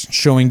cubes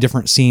showing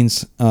different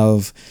scenes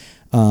of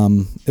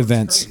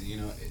events. Crazy,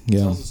 it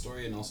tells the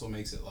story and also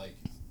makes it like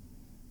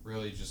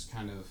really just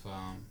kind of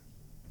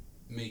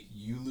make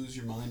you lose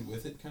your mind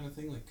with it, kind of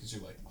thing. Like, because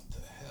you're like, what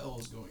the hell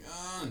is going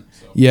on?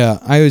 So, yeah,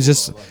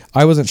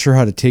 I wasn't sure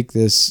how to take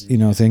this,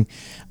 thing,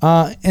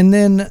 and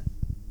then.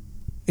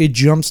 It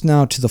jumps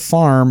now to the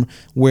farm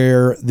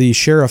where the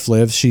sheriff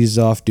lives. She's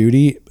off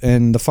duty,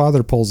 and the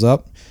father pulls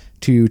up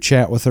to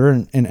chat with her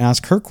and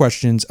ask her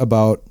questions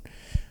about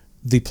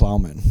the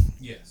plowman.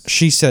 Yes.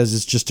 She says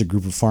it's just a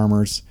group of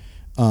farmers.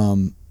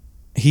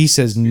 He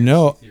says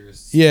no.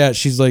 Theorists. Yeah,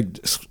 she's like,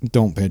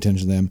 don't pay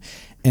attention to them.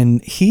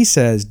 And he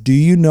says, do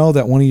you know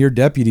that one of your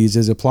deputies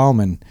is a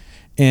plowman?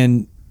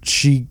 And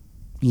she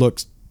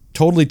looks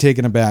totally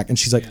taken aback, and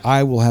she's like,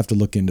 I will have to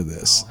look into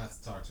this. I'll have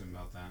to talk to him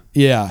about that.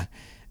 Yeah.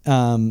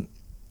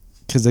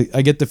 Because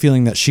I get the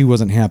feeling that she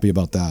wasn't happy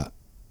about that.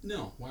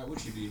 No, why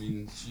would she be? I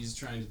mean, she's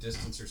trying to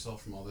distance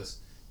herself from all this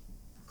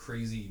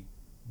crazy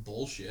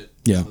bullshit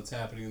that's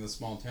happening in the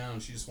small town.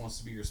 She just wants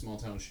to be your small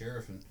town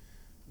sheriff and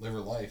live her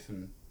life,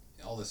 and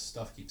all this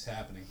stuff keeps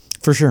happening.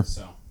 For sure.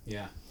 So,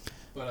 yeah.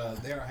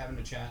 But they are having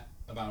a chat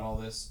about all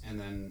this, and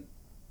then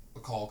a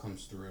call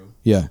comes through.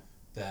 Yeah.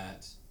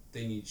 That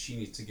she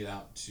needs to get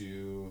out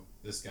to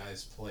this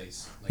guy's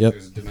place. Like, yep.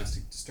 There's a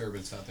domestic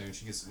disturbance out there, and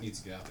she needs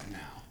to get out there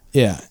now.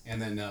 Yeah.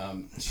 And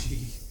then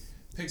she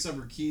picks up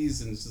her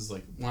keys and says,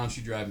 like, why don't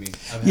you drive me?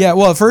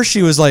 Well, at first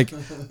she was like,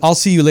 I'll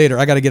see you later.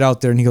 I got to get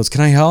out there. And he goes, can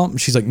I help? And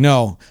she's like,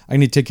 no, I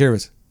need to take care of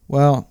it.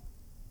 Well,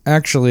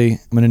 actually,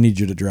 I'm going to need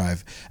you to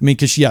drive. I mean,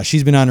 because,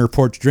 she's been on her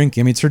porch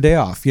drinking. I mean, it's her day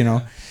off, you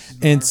know.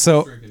 And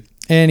so,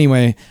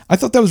 anyway, I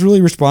thought that was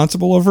really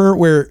responsible of her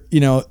where,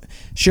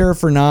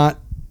 sheriff or not,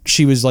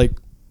 she was like,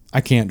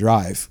 I can't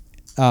drive.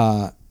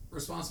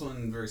 Responsible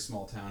in a very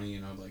small town,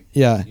 you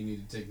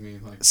need to take me.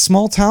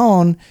 Small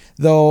town,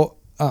 though,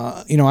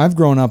 I've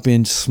grown up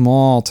in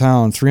small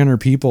town. 300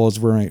 people is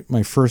where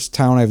my first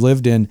town I've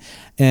lived in.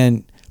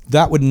 And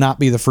that would not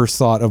be the first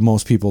thought of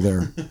most people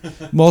there.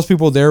 Most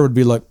people there would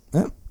be like,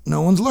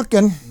 no one's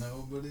looking.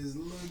 Nobody's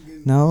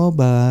looking.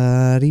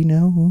 Nobody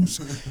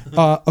knows.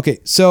 Okay,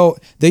 so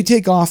they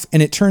take off,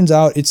 and it turns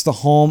out it's the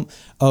home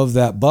of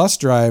that bus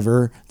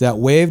driver that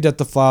waved at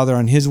the father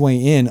on his way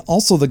in.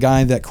 Also the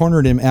guy that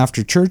cornered him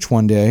after church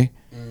one day,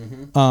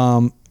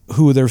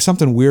 who there was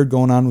something weird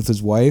going on with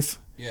his wife.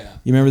 Yeah.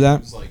 You remember that?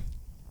 He was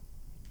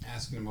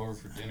asking him over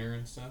for dinner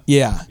and stuff.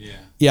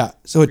 Yeah.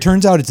 So it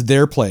turns out it's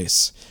their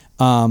place.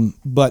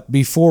 But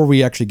before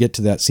we actually get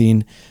to that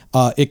scene,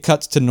 it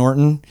cuts to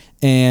Norton,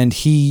 and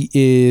he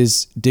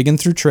is digging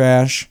through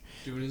trash,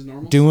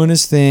 doing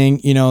his thing.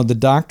 The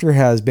doctor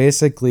has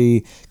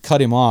basically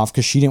cut him off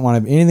because she didn't want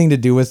to have anything to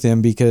do with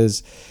him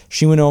because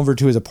she went over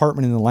to his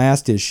apartment in the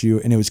last issue,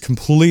 and it was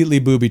completely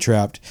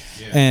booby-trapped.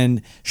 Yeah.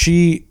 And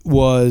she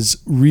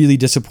was really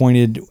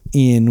disappointed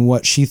in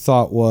what she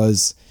thought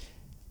was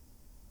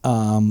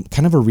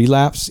kind of a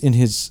relapse in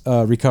his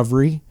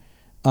recovery.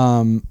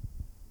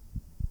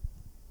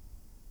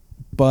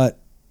 But,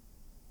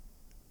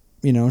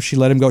 she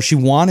let him go. She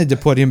wanted to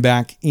put him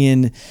back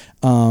in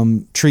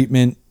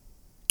treatment.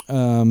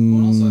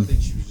 Also, I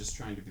think she was just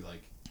trying to be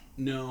like,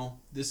 no,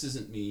 this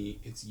isn't me.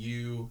 It's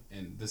you,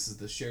 and this is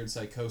the shared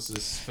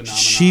psychosis phenomenon.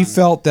 She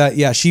felt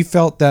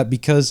that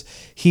because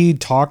he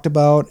talked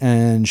about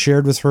and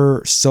shared with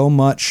her so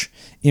much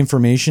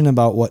information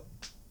about what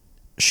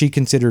she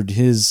considered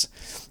his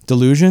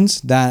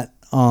delusions that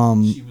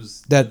she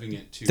was living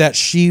it too. That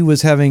she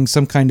was having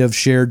some kind of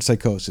shared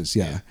psychosis.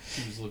 Yeah,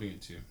 she was living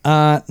it too.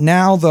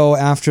 Now, though,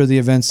 after the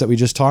events that we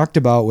just talked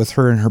about with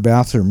her in her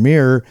bathroom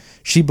mirror,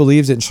 she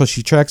believes it, and so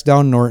she tracks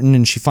down Norton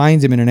and she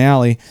finds him in an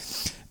alley.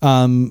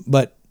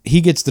 But he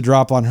gets the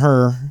drop on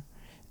her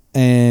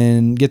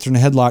and gets her in a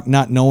headlock,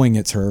 not knowing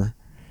it's her.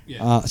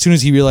 Yeah. As soon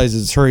as he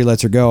realizes it's her, he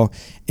lets her go.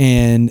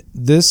 And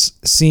this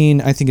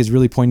scene, I think, is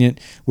really poignant,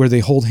 where they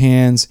hold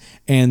hands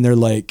and they're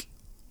like,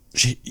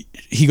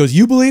 he goes,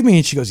 "You believe me?"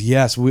 And she goes,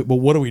 "Yes, but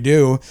what do we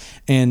do?"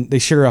 And they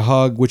share a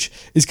hug, which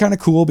is kind of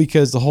cool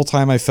because the whole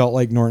time I felt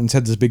like Norton's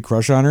had this big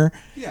crush on her.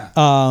 Yeah.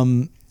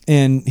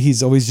 And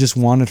he's always just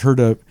wanted her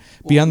to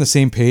be on the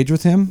same page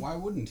with him. Why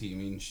wouldn't he? I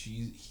mean,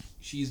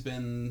 she's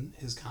been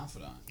his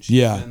confidant.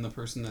 She's been the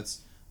person that's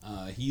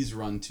he's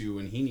run to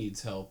when he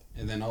needs help.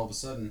 And then all of a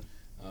sudden,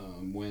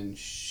 when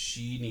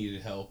she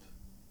needed help,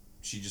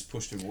 she just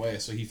pushed him away,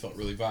 so he felt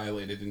really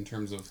violated in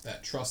terms of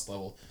that trust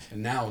level.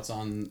 And now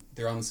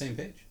they're on the same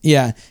page.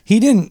 Yeah, he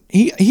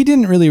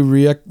didn't really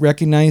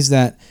recognize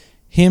that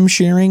him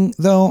sharing,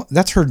 though,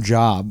 that's her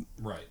job.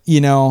 Right.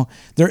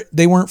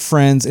 They weren't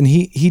friends, and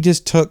he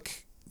just took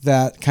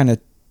that kind of.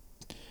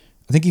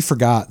 I think he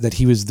forgot that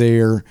he was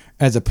there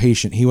as a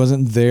patient. He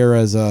wasn't there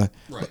as a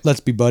let's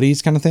be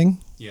buddies kind of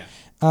thing. Yeah.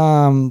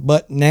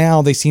 But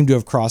now they seem to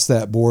have crossed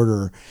that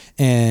border,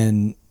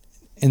 and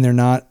they're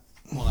not.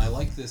 Well, I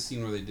like this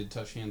scene where they did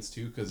touch hands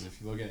too, because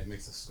if you look at it, it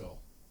makes a skull.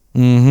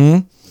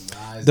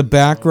 Mm-hmm. The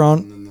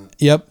background.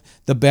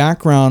 The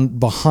background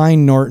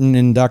behind Norton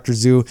and Dr.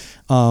 Zhu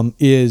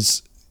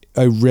is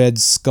a red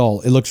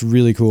skull. It looks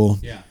really cool.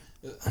 Yeah,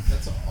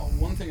 that's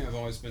one thing I've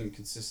always been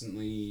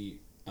consistently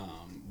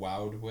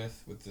wowed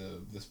with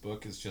this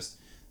book is just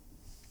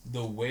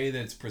the way that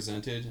it's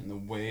presented and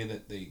the way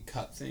that they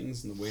cut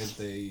things and the way that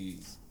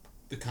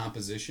the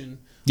composition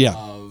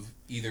of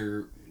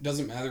either, it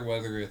doesn't matter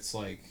whether it's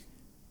like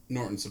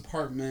Norton's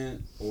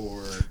apartment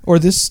or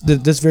this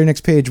very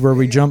next page where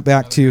we jump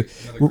back to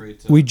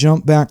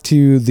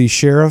the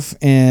sheriff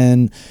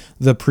and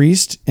the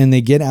priest, and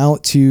they get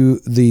out to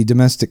the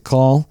domestic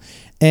call,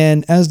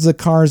 and as the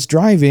car's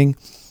driving,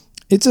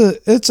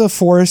 it's a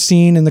forest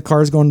scene and the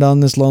car's going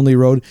down this lonely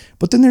road,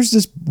 but then there's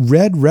this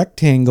red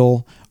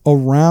rectangle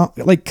around,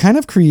 like kind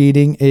of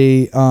creating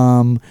a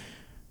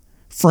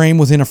frame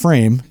within a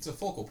frame. It's a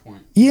focal point.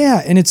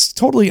 Yeah, and it's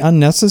totally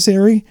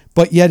unnecessary,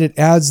 but yet it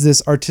adds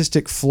this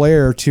artistic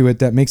flair to it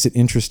that makes it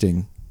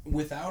interesting.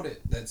 Without it,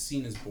 that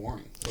scene is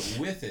boring. But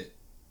with it,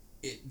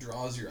 it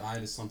draws your eye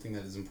to something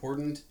that is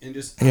important, and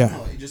just I don't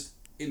know,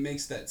 it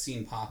makes that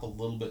scene pop a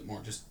little bit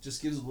more.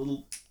 Just gives a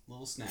little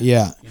snap.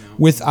 Yeah.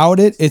 Without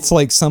it, it's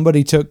like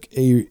somebody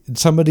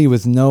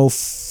with no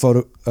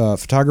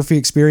photography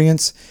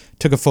experience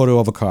took a photo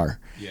of a car.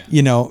 Yeah.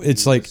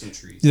 It's like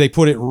they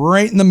put it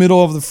right in the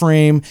middle of the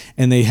frame,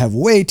 and they have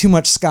way too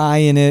much sky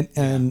in it,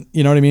 and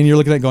you know what I mean? You're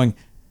looking at it going,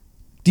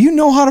 do you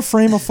know how to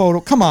frame a photo?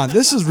 Come on,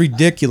 this is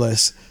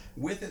ridiculous.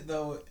 With it,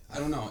 though, I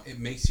don't know. It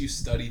makes you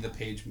study the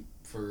page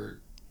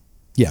for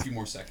a few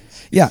more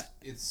seconds.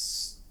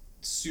 It's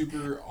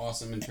super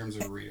awesome in terms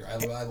of a reader.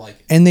 I like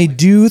it. And they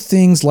do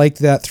things like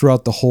that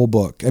throughout the whole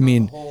book.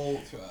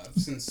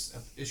 since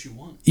issue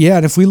 1. Yeah,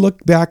 and if we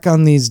look back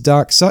on these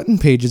Doc Sutton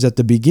pages at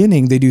the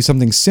beginning, they do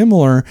something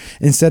similar.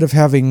 Instead of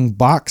having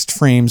boxed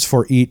frames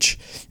for each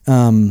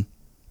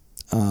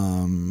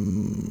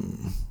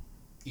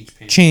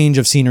change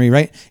of scenery,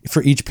 right?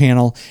 For each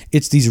panel,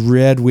 it's these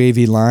red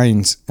wavy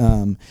lines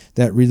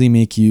that really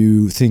make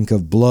you think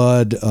of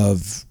blood,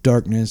 of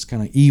darkness,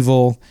 kind of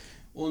evil.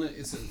 Well, and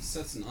it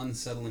sets an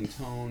unsettling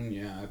tone.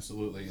 Yeah,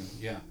 absolutely.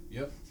 Yeah,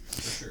 yep,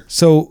 for sure.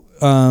 So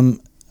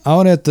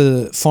out at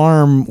the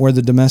farm where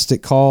the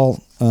domestic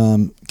call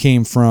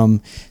came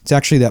from, it's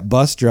actually that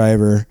bus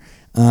driver.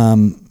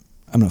 I'm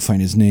going to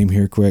find his name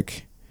here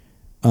quick.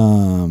 I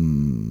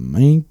don't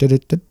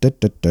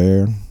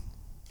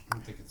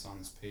think it's on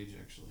this page,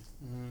 actually.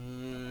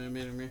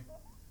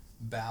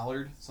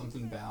 Ballard?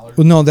 Something Ballard?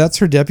 Well, no, that's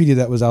her deputy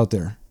that was out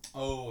there.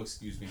 Oh,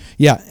 excuse me.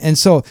 Yeah, and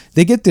so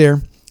they get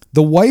there.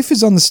 The wife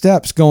is on the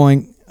steps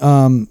going,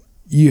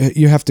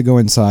 you have to go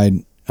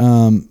inside.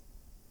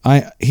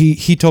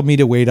 He told me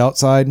to wait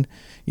outside,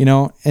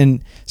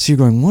 and so you're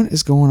going, what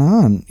is going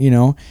on?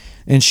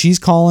 And she's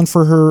calling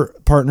for her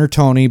partner,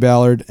 Tony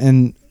Ballard,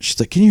 and she's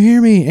like, can you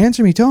hear me?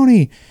 Answer me,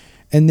 Tony.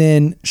 And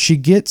then she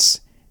gets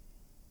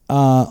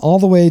all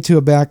the way to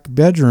a back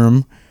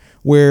bedroom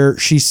where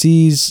she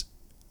sees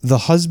the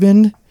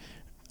husband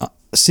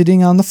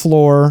sitting on the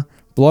floor,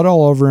 blood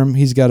all over him.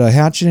 He's got a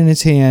hatchet in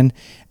his hand,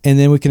 and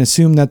then we can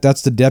assume that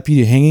that's the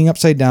deputy hanging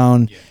upside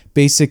down,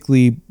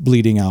 basically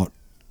bleeding out.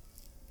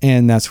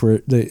 And that's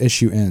where the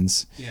issue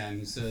ends. Yeah, and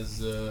he says,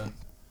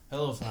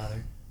 hello,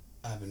 Father.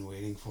 I've been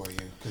waiting for you,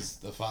 because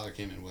the father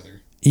came in with her.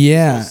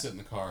 Yeah. He was sit in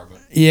the car,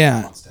 but he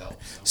wants to help.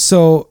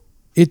 So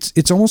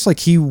it's almost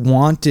like he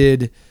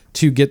wanted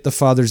to get the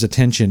father's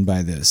attention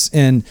by this.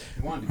 And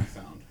he wanted to be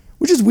found.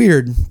 Which is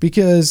weird,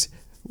 because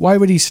why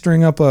would he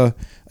string up a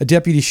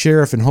deputy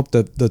sheriff and hope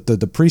that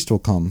the priest will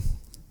come?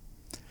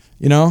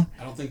 I don't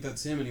think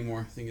that's him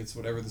anymore. I think it's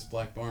whatever this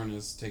Black Barn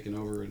has taken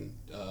over and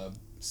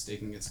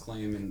staking its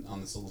claim on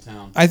this little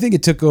town. I think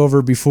it took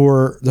over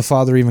before the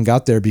father even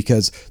got there,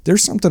 because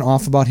there's something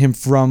off about him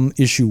from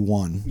issue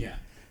 1. Yeah,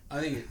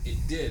 I think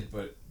it did,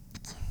 but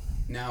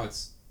now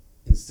it's,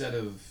 instead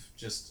of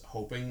just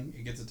hoping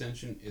it gets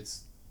attention,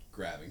 it's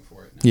grabbing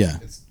for it now. Yeah.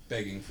 It's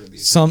begging for the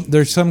attention.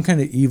 There's some kind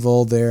of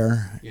evil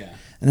there. Yeah.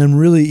 And I'm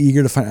really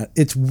eager to find out.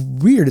 It's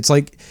weird. It's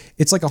like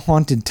a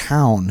haunted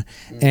town,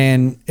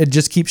 and it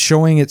just keeps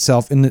showing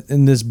itself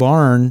in this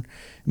barn.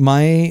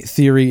 My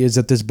theory is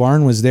that this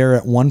barn was there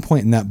at one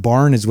point, and that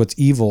barn is what's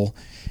evil.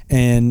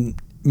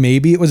 And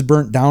maybe it was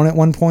burnt down at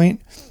one point,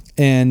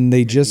 and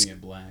they Making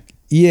it black.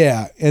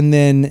 Yeah, and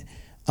then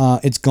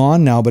it's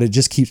gone now, but it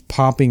just keeps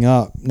popping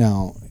up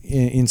now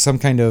in some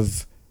kind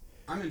of.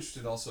 I'm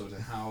interested also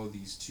to how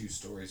these two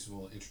stories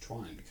will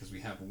intertwine, because we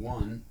have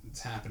one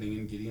that's happening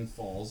in Gideon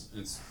Falls,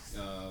 and it's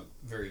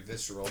very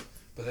visceral,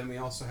 but then we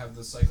also have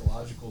the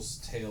psychological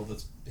tale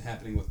that's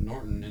happening with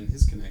Norton and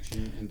his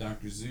connection, and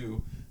Dr.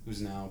 Zhu,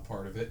 who's now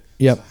part of it.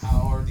 Yep. So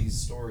how are these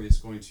stories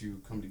going to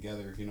come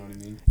together, you know what I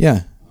mean?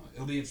 Yeah.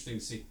 It'll be interesting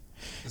to see.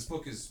 This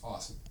book is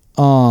awesome.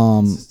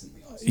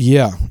 Consistently awesome.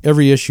 Yeah,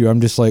 every issue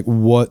I'm just like,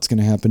 what's going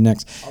to happen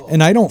next?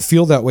 And I don't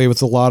feel that way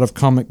with a lot of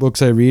comic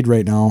books I read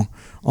right now.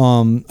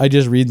 I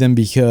just read them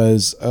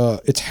because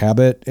it's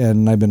habit,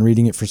 and I've been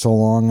reading it for so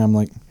long. I'm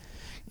like,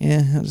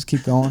 I'll just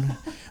keep going.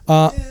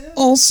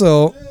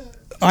 Also,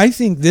 I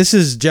think this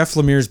is Jeff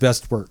Lemire's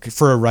best work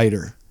for a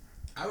writer.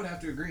 I would have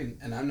to agree,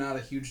 and I'm not a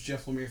huge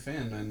Jeff Lemire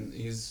fan, and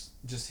he's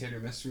just hit or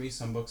miss for me.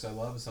 Some books I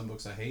love, some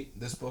books I hate.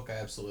 This book I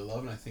absolutely love,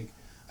 and I think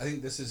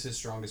this is his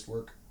strongest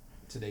work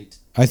to date.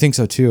 I think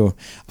so too.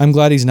 I'm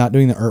glad he's not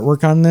doing the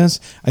artwork on this.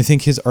 I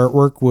think his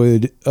artwork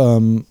would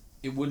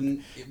it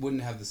wouldn't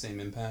have the same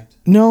impact.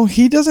 No,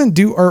 he doesn't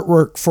do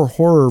artwork for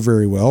horror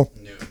very well.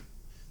 No.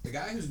 The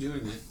guy who's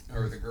doing it,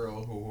 or the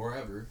girl,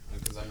 whoever,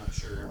 because I'm not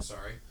sure, I'm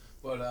sorry.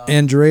 But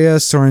Andrea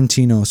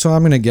Sorrentino. So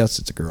I'm going to guess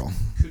it's a girl.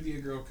 Could be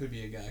a girl, could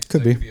be a guy.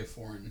 Could be. Could be a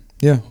foreign.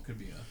 Yeah. Could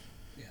be a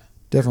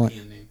definitely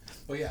European name.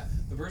 But yeah,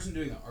 the person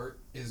doing the art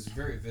is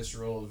very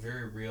visceral,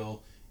 very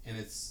real, and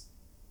it's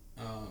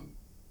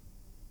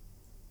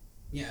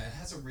it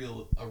has a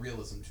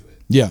realism to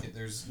it. Yeah.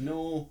 There's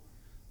a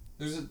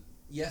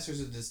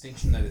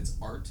distinction that it's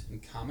art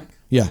and comic.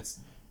 Yeah. It's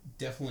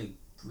definitely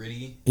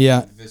gritty.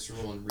 Yeah. And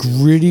visceral and real.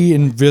 Gritty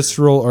and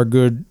visceral are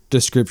good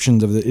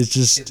descriptions of it. It's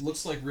just. It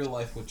looks like real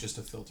life with just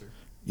a filter.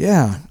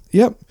 Yeah.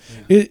 Yep.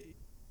 Yeah.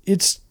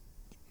 It's.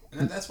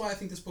 And that's why I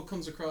think this book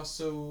comes across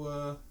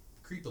so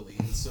creepily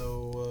and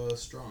so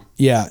strong.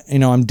 Yeah,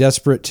 I'm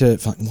desperate to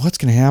find what's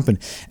going to happen,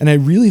 and I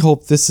really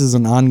hope this is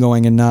an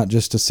ongoing and not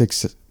just a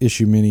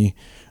 6-issue mini.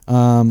 I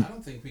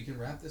don't think we can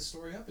wrap this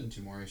story up in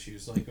 2 more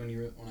issues. Like when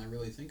I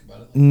really think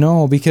about it.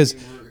 No, because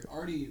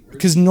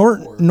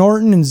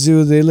Norton and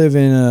Zhu, they live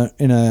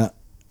in a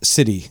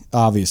city,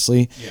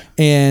 obviously,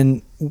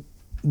 and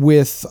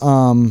with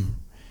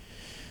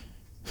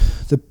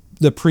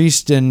the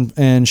priest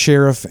and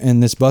sheriff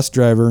and this bus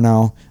driver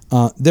now,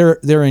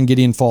 they're in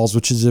Gideon Falls,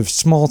 which is a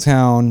small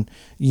town,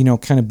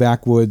 kind of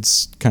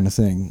backwoods kind of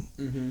thing.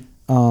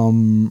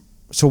 Mm-hmm.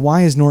 So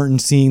why is Norton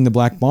seeing the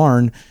Black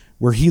Barn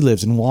where he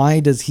lives, and why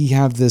does he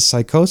have this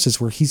psychosis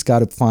where he's got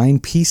to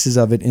find pieces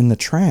of it in the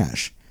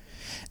trash?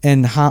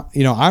 And how,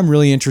 I'm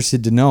really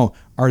interested to know,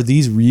 are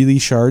these really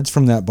shards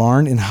from that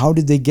barn, and how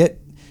did they get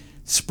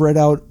spread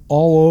out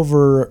all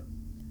over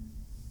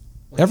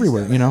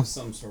everywhere? Have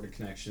some sort of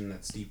connection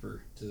that's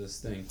deeper to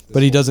this thing.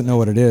 But he doesn't know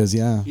what it is.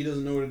 Yeah, he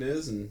doesn't know what it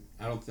is, and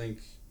I don't think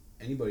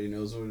anybody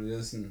knows what it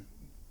is, and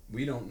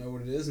we don't know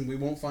what it is, and we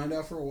won't find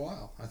out for a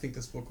while. I think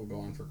this book will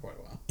go on for quite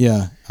a while.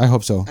 Yeah, I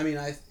hope so. I mean,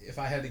 if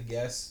I had to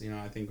guess,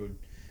 I think it would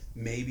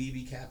maybe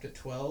be capped at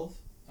 12.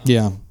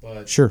 Yeah,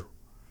 but sure.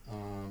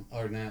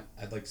 Other than that,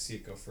 I'd like to see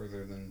it go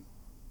further than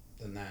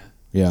that.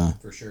 Yeah,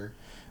 for sure.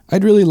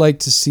 I'd really like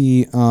to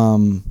see, how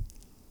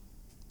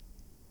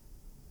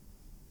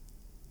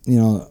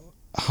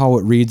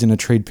it reads in a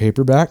trade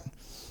paperback.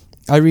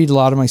 I read a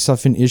lot of my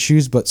stuff in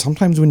issues, but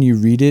sometimes when you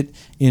read it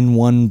in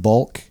one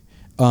bulk,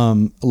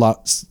 a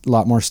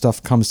lot more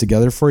stuff comes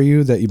together for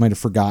you that you might have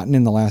forgotten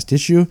in the last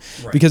issue.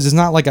 Right. Because it's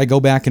not like I go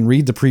back and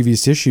read the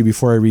previous issue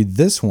before I read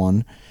this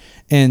one.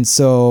 And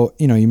so,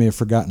 you may have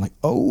forgotten, like,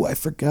 oh, I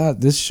forgot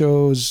this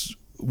shows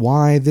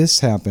why this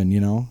happened,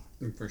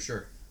 For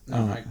sure. No,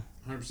 I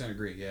 100%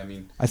 agree. Yeah, I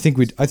mean, I think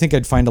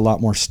I'd find a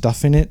lot more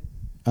stuff in it.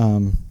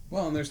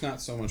 Well, and there's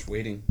not so much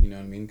waiting, you know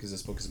what I mean? Because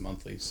this book is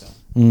monthly, so.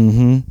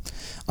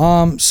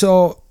 Mm-hmm.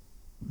 So,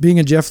 being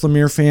a Jeff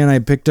Lemire fan, I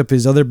picked up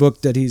his other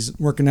book that he's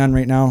working on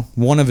right now.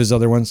 One of his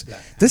other ones.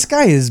 This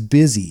guy is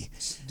busy.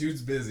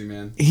 Dude's busy,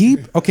 man. He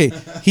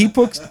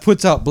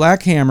puts out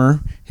Black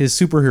Hammer, his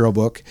superhero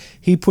book.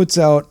 He puts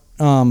out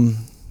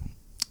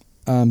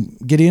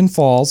Gideon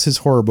Falls, his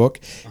horror book.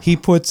 He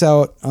puts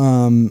out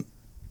that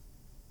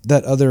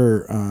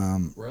other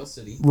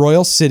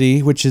Royal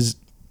City, which is,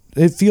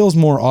 it feels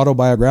more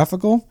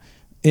autobiographical.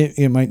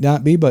 It might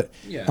not be, but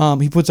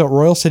he puts out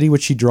Royal City,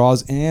 which he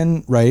draws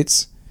and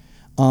writes.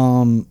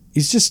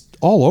 He's just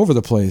all over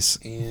the place.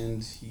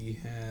 And he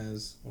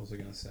has, what was I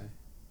going to say?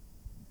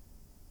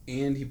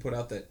 And he put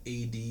out that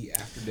AD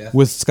After Death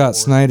with Scott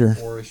Snyder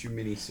 4-issue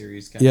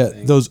miniseries kind of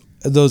thing.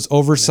 those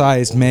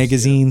oversized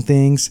magazine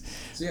things.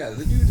 So yeah,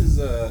 the dude is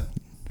a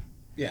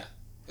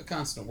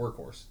constant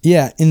workhorse.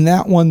 Yeah, in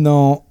that one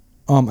though,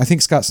 I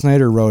think Scott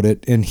Snyder wrote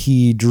it and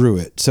he drew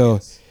it. So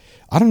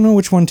I don't know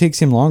which one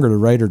takes him longer to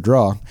write or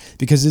draw,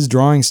 because his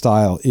drawing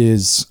style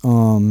is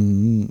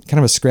kind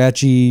of a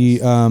scratchy,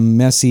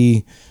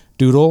 messy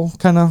doodle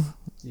kind of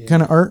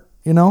art,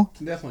 Can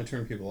definitely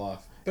turn people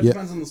off, but it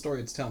depends on the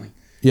story it's telling.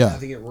 Yeah, I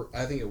think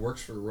it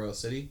works for Royal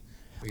City.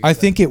 I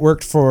think it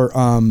worked for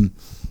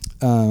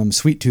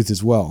Sweet Tooth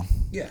as well.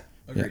 Yeah,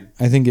 agreed.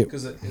 Yeah, I think it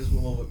because it is a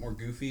little bit more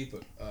goofy,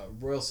 but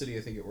Royal City,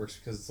 I think it works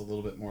because it's a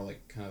little bit more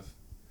like kind of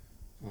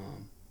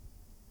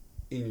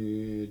in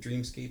your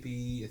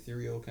dreamscapey,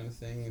 ethereal kind of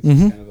thing. It's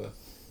kind of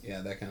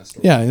that kind of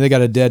story. Yeah, they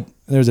got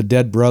there's a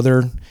dead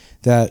brother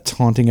that's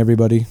haunting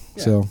everybody.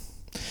 Yeah. So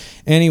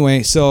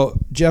anyway, so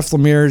Jeff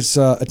Lemire's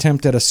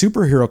attempt at a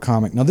superhero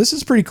comic. Now this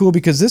is pretty cool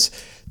because this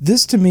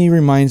to me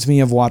reminds me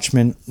of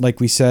Watchmen, like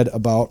we said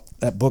about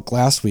that book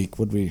last week.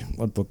 What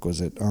book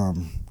was it?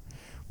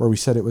 Where we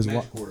said it was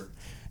Magic Order.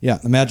 Yeah,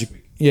 the Magic.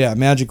 Yeah,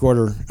 Magic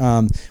Order.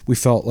 We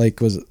felt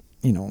like was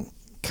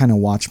kind of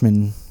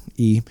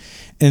Watchmen-y,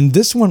 and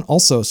this one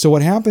also. So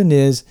what happened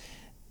is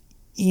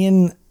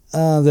in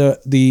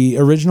the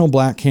original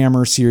Black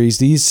Hammer series,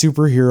 these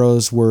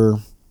superheroes were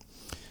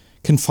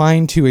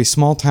confined to a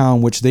small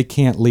town which they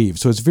can't leave.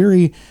 So it's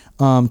very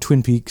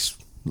Twin Peaks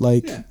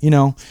like,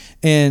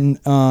 and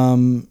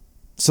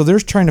so they're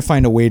trying to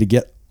find a way to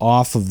get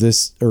off of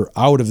this or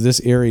out of this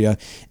area.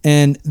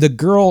 And the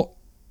girl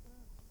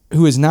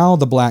who is now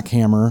the Black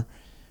Hammer,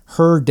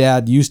 her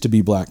dad used to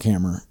be Black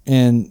Hammer,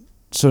 and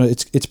so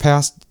it's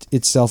passed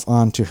itself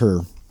on to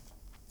her.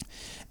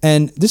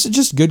 And this is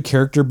just good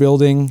character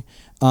building.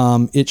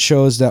 It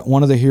shows that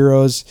one of the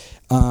heroes,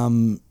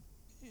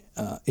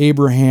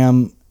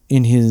 Abraham,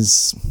 in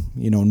his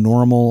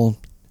normal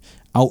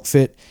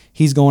outfit,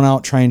 he's going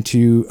out trying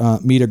to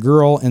meet a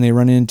girl, and they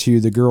run into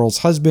the girl's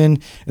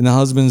husband, and the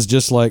husband's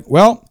just like,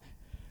 well,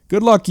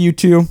 good luck, you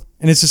two.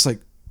 And it's just like,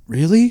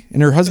 really?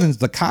 And her husband's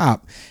the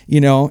cop,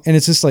 and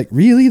it's just like,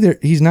 really?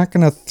 He's not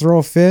going to throw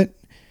a fit?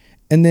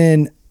 And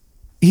then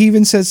he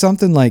even says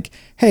something like,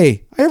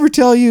 hey, I ever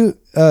tell you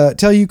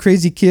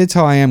crazy kids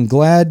how I am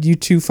glad you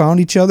two found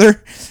each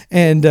other?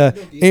 And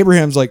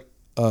Abraham's like,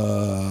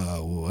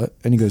 what?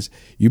 And he goes,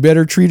 you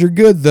better treat her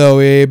good though,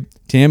 Abe.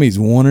 Tammy's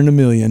 1 in a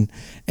million.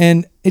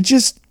 And it's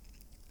just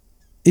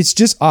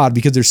odd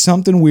because there's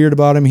something weird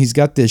about him. He's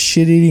got this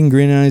shit-eating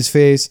grin on his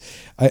face.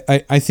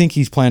 I think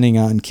he's planning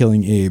on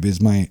killing Abe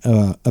is my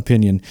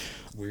opinion.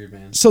 Weird,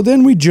 man. So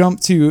then we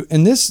jump to,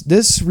 and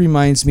this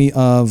reminds me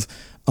of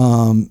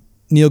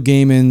Neil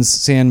Gaiman's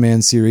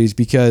Sandman series,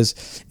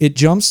 because it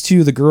jumps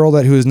to the girl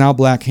who is now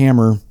Black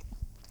Hammer,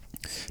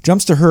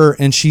 jumps to her,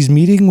 and she's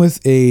meeting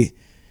with a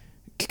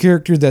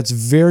character that's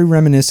very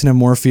reminiscent of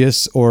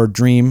Morpheus or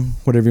Dream,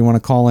 whatever you want to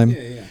call him.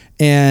 Yeah.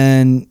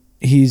 And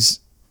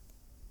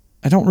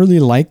I don't really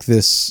like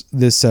this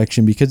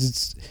section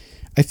because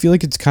I feel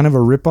like it's kind of a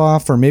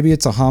ripoff, or maybe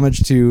it's a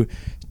homage to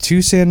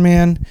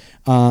Sandman.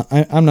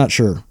 I'm not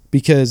sure,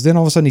 because then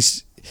all of a sudden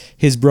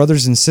his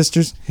brothers and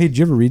sisters. Hey, did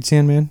you ever read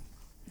Sandman?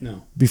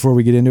 No. Before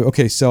we get into it,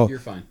 okay, so You're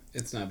fine.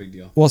 It's not a big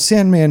deal. Well,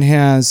 Sandman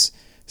has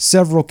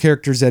several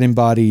characters that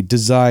embody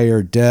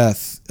desire,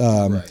 death,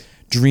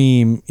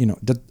 dream,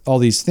 all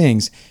these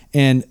things,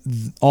 and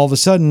all of a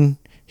sudden,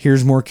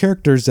 here's more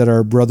characters that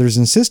are brothers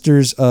and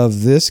sisters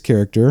of this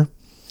character.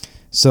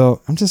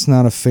 So I'm just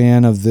not a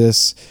fan of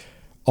this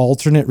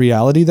alternate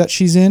reality that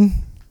she's in.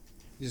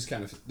 You just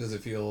kind of, does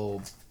it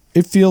feel?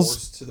 It feels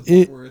forced to the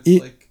point where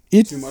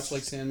it's too much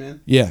like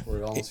Sandman. Yeah, where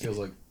it almost feels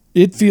like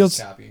it feels.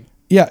 Copying.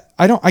 Yeah,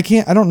 I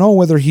don't know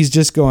whether he's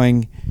just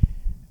going.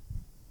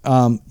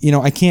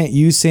 I can't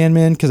use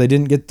Sandman because I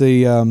didn't get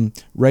the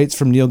rights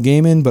from Neil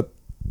Gaiman, but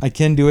I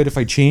can do it if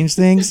I change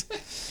things.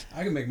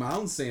 I can make my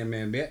own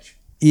Sandman, bitch.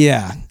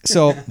 Yeah,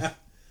 so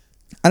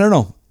I don't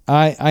know.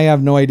 I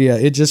have no idea.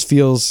 It just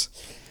feels,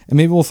 and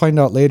maybe we'll find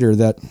out later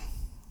that,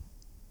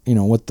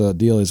 what the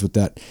deal is with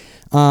that.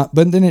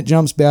 But then it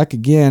jumps back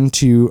again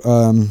to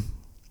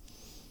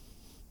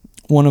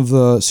one of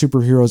the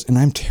superheroes, and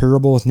I'm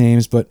terrible with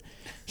names, but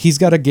he's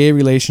got a gay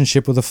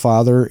relationship with a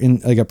father,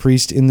 like a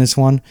priest in this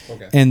one.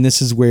 Okay. And this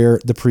is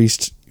where the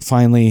priest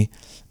finally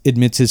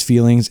admits his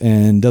feelings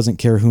and doesn't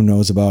care who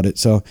knows about it.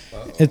 So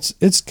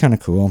it's kind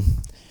of cool.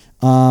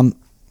 All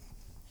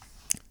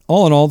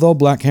in all, though,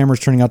 Black Hammer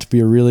is turning out to be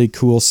a really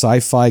cool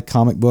sci-fi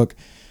comic book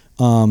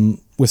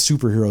with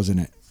superheroes in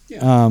it.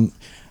 Yeah.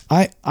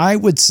 I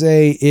would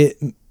say it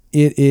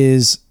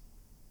is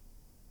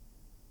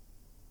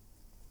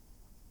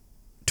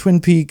Twin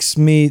Peaks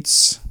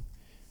meets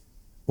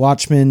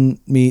Watchmen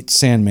meets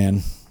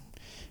Sandman.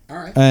 All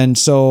right. And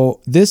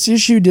so this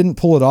issue didn't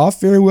pull it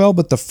off very well,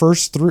 but the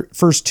first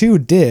two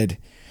did.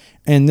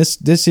 And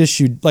this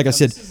issue, like I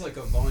said, this is like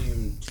a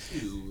volume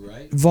 2,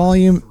 right?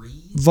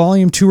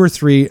 Volume 2 or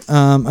 3.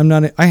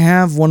 I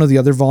have one of the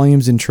other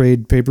volumes in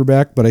trade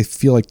paperback, but I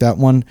feel like that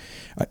one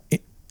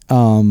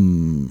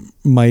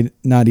might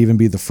not even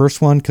be the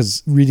first one,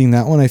 because reading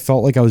that one, I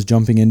felt like I was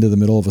jumping into the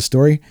middle of a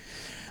story.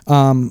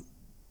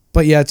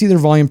 But yeah, it's either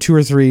volume 2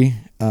 or 3.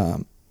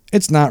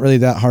 It's not really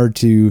that hard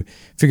to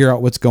figure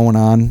out what's going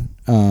on.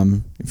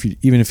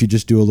 Even if you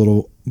just do a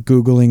little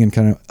Googling and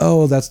kind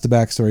of, that's the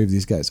backstory of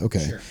these guys.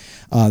 Okay. Sure.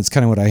 That's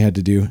kind of what I had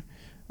to do.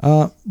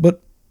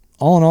 But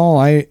all in all,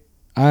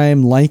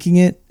 I'm liking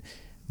it.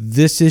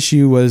 This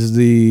issue was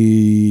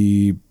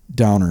the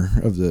downer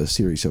of the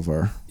series so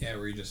far. Yeah,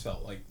 where you just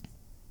felt like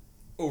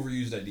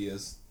overused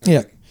ideas. Yeah.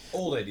 Like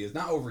old ideas,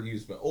 not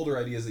overused, but older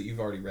ideas that you've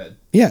already read.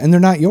 Yeah, and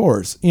they're not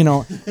yours,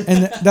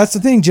 And that's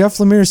the thing. Jeff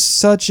Lemire is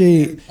such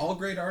a... And all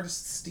great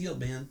artists steal,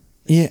 man.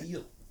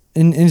 Steal.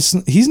 And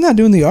he's not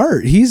doing the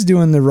art. He's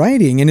doing the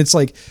writing. And it's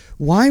like,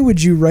 why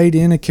would you write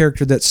in a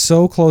character that's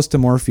so close to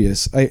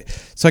Morpheus?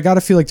 So I got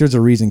to feel like there's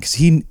a reason, because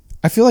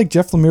I feel like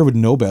Jeff Lemire would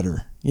know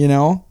better,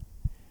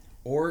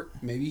 Or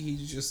maybe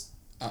he's just...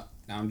 now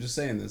I'm just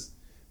saying this.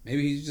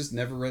 Maybe he's just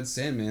never read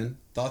Sandman,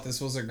 thought this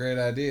was a great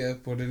idea,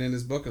 put it in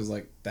his book, was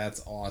like,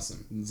 that's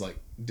awesome. It's like,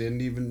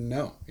 didn't even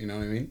know. You know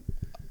what I mean?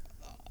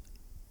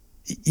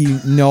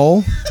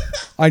 No,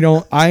 I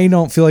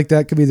don't feel like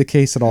that could be the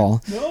case at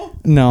all.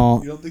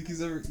 No. You don't think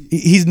he's ever...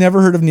 He's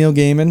never heard of Neil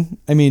Gaiman?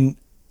 I mean...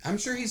 I'm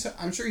sure he's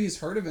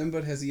heard of him,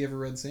 but has he ever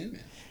read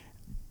Sandman?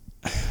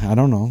 I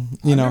don't know.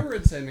 I've never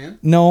read Sandman.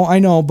 No, I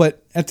know,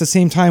 but at the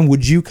same time,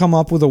 would you come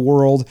up with a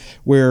world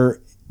where,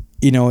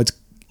 it's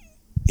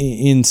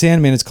in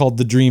Sandman, it's called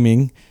The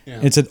Dreaming.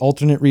 Yeah. It's an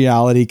alternate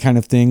reality kind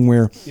of thing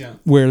where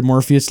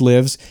Morpheus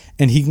lives,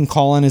 and he can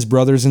call on his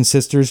brothers and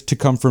sisters to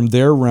come from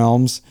their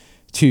realms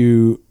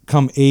to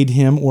come aid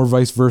him, or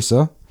vice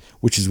versa,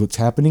 which is what's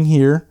happening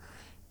here.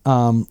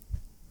 I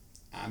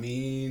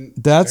mean,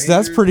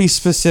 that's pretty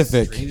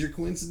specific. Stranger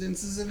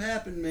coincidences have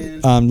happened,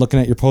 man. I'm looking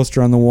at your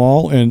poster on the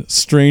wall, and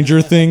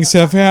stranger things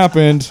have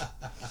happened.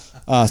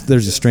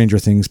 There's a Stranger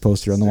Things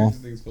poster on the wall.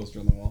 Stranger Things poster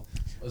on the wall,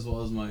 as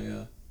well as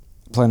my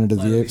Planet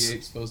of the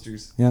Apes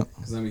posters. Yeah,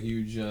 because I'm a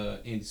huge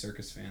Andy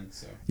Serkis fan.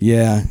 So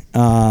yeah,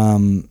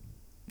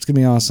 it's gonna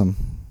be awesome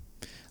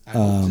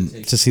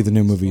to see the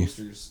new movie.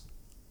 Posters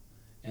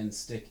and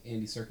stick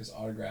Andy Serkis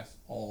autograph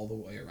all the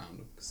way around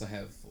them, because I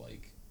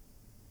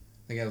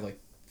think I have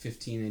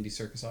 15 Andy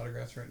Serkis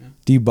autographs right now.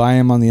 Do you buy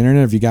them on the internet,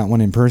 or have you got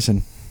one in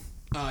person?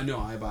 No,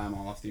 I buy them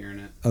all off the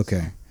internet. Okay,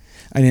 so.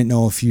 I didn't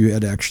know if you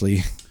had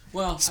actually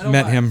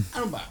met him. I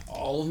don't buy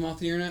all of them off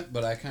the internet,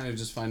 but I kind of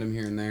just find them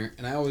here and there,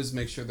 and I always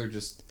make sure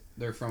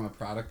they're from a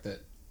product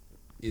that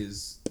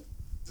is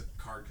the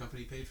card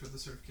company paid for the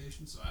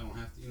certification, so I don't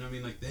have to. You know what I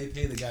mean? Like, they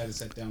pay the guy to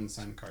sit down and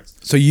sign the cards.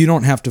 So you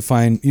don't have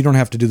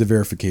to do the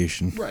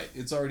verification. Right,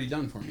 it's already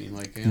done for me.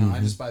 I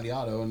just buy the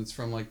auto, and it's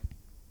from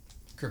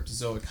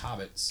Cryptozoic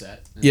Hobbit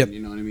set. And, yep. You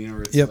know what I mean?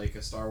 Or it's like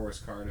a Star Wars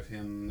card of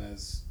him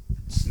as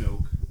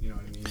Snoke. You know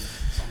what I mean?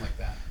 Something like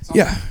that.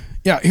 Yeah.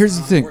 Here's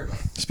the thing.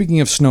 Speaking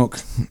of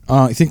Snoke,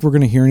 I think we're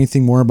going to hear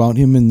anything more about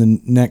him in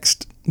the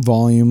next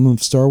volume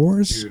of Star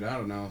Wars. Dude, I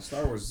don't know.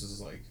 Star Wars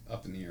is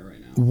up in the air right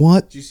now.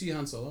 What? Did you see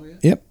Han Solo yet?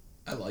 Yep.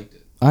 I liked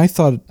it. I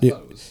thought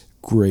it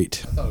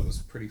great. I thought it was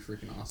pretty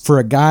freaking awesome. For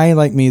a guy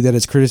like me that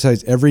has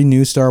criticized every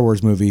new Star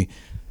Wars movie,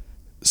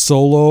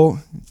 Solo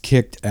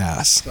kicked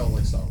ass. Felt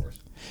like Star Wars.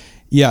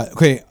 Yeah,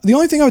 okay. The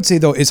only thing I would say,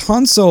 though, is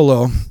Han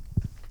Solo.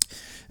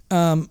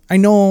 I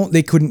know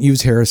they couldn't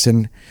use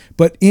Harrison,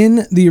 but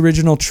in the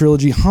original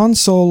trilogy,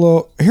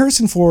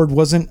 Harrison Ford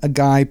wasn't a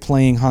guy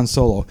playing Han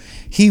Solo.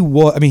 He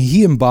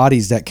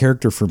embodies that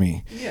character for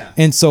me. Yeah.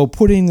 And so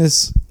putting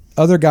this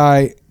other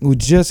guy who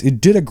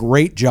did a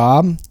great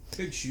job.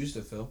 Big shoes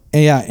to fill.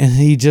 And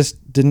he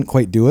just didn't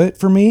quite do it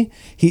for me.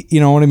 You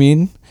know what I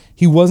mean?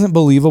 He wasn't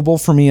believable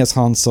for me as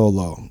Han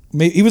Solo.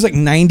 He was like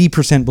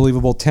 90%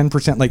 believable,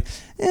 10% like,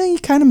 you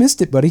kind of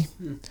missed it, buddy.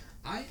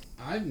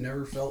 I've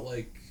never felt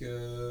like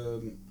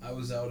I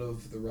was out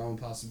of the realm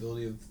of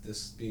possibility of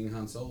this being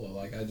Han Solo.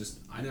 Like I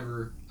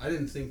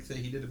didn't think that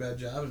he did a bad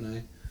job,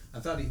 and I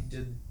thought he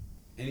did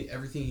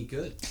everything he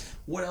could.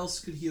 What else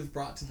could he have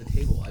brought to the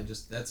table?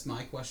 That's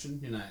my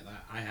question, and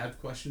I have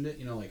questioned it.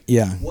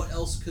 What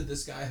else could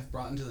this guy have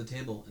brought into the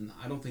table? And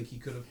I don't think he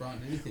could have brought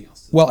anything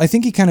else. I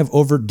think he kind of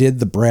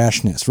overdid the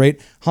brashness, right?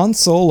 Han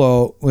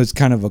Solo was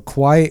kind of a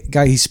quiet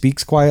guy. He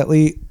speaks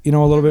quietly, a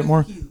little bit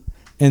more.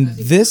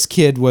 This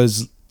kid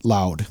was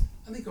loud.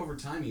 I think over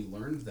time he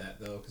learned that,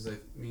 though, because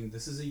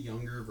this is a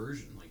younger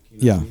version.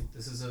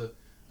 This is a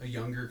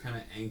younger kind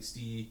of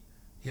angsty.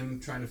 Him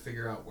trying to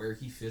figure out where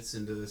he fits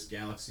into this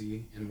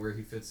galaxy and where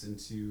he fits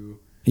into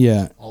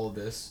all of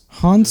this.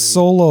 Han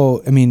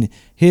Solo,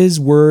 his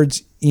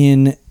words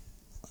in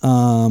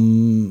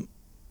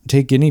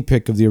take any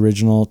pick of the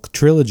original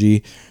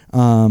trilogy,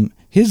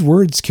 his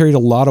words carried a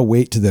lot of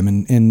weight to them,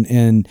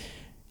 and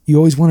you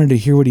always wanted to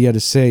hear what he had to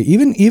say,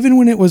 even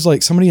when it was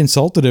like somebody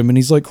insulted him and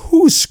he's like,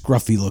 who's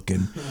scruffy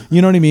looking?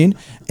 You know what I mean?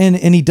 And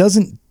he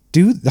doesn't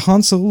do the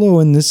Han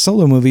Solo in this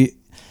Solo movie.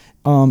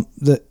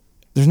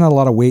 There's not a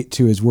lot of weight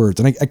to his words,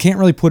 and I can't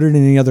really put it in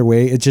any other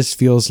way. It just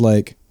feels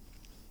like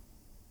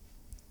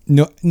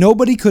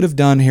nobody could have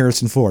done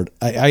Harrison Ford.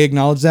 I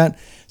acknowledge that.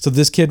 So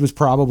this kid was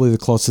probably the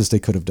closest they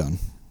could have done.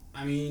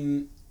 I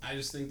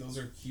just think those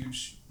are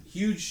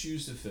huge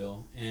shoes to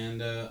fill,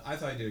 and I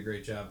thought he did a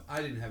great job. I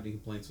didn't have any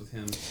complaints with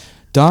him.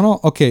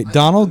 Donald.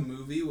 The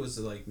movie was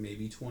like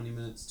maybe 20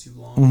 minutes too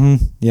long.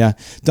 Mm-hmm, yeah,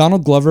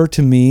 Donald Glover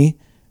to me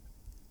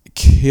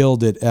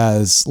killed it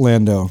as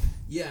Lando.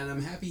 Yeah, and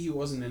I'm happy he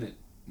wasn't in it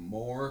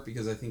more,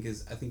 because I think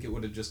it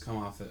would have just come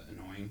off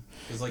annoying.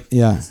 Because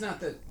it's not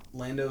that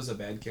Lando's a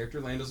bad character.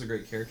 Lando's a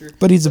great character.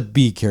 But he's a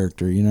B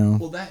character,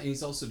 Well, that, and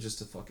he's also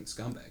just a fucking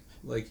scumbag.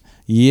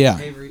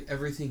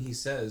 Everything he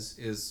says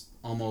is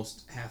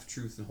almost half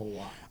truth and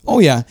whole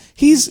lie.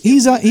 He's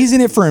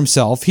in it for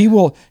himself. He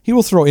will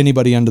throw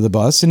anybody under the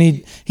bus, and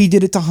he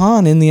did it to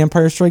Han in The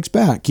Empire Strikes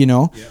Back.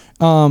 Sold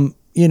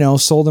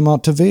him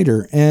out to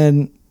Vader,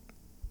 and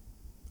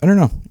I don't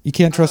know. You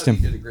can't trust him.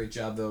 He did a great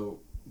job, though,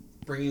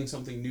 bringing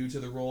something new to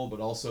the role, but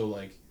also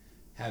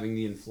having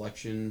the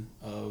inflection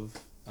of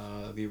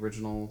the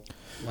original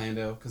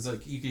Lando, because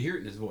you could hear it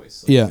in his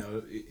voice.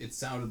 It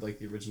sounded like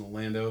the original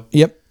Lando.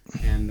 Yep.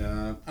 And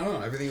I don't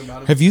know, everything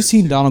about him. Have you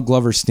seen Donald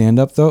Glover's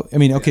stand-up, though?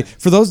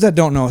 For those that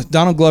don't know,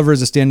 Donald Glover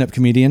is a stand-up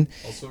comedian.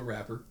 Also a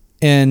rapper.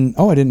 And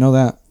I didn't know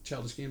that.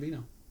 Childish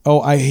Gambino.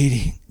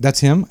 That's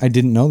him? I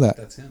didn't know that.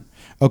 That's him.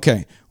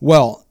 Okay.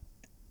 Well,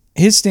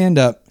 his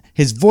stand-up,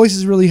 his voice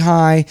is really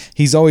high.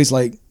 He's always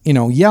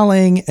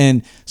yelling,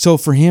 and so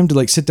for him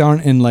to sit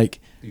down and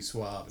be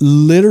suave,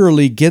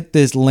 literally get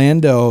this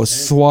Lando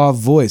suave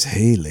voice.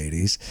 Hey,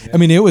 ladies.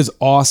 Yep. It was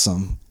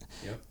awesome.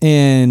 Yep.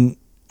 And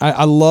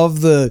I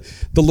love the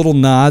little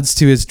nods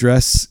to his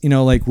dress,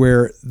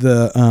 where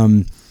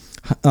the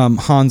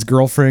Han's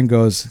girlfriend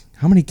goes,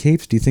 how many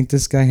capes do you think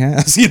this guy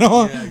has?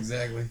 Yeah,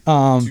 exactly.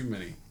 Too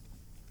many.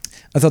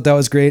 I thought that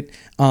was great.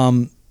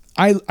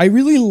 I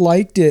really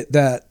liked it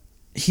that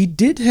he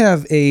did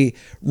have a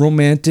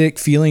romantic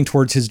feeling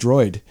towards his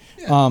droid.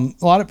 Yeah.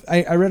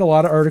 I read a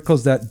lot of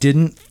articles that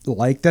didn't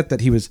like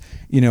that he was,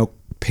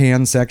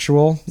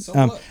 pansexual. So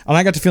and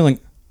I got to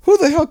feeling, who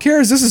the hell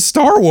cares? This is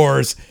Star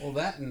Wars. Well,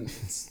 that and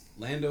it's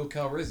Lando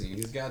Calrissian.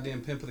 He's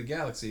goddamn pimp of the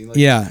galaxy.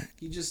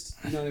 He just,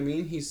 you know what I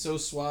mean? He's so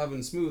suave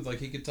and smooth,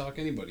 he could talk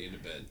anybody into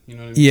bed. You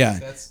know what I mean?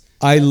 Yeah.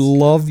 I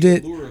loved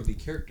it. Allure of the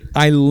character.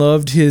 I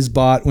loved his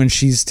bot when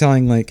she's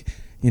telling I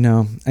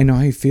know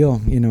how you feel,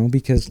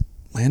 because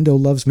Lando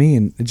loves me,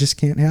 and it just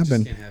can't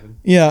happen.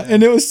 Yeah,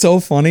 and it was so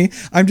funny.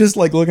 I'm just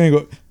looking and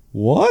go,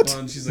 what? Well,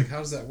 and she's like, how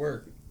does that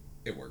work?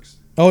 It works.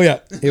 Oh yeah,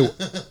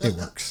 it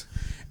works.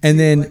 And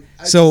then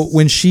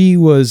when she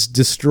was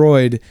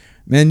destroyed,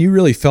 man, you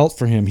really felt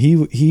for him.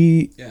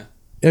 He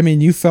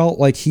you felt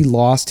like he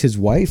lost his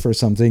wife or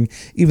something,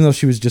 even though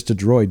she was just a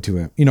droid to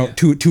him.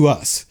 To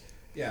us.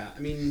 Yeah,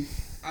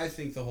 I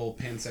think the whole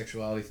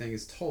pansexuality thing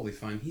is totally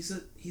fine.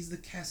 He's the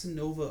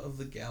Casanova of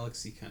the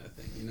galaxy kind of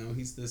thing.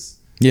 He's this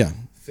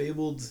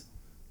fabled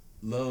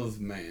love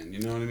man. You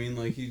know what I mean?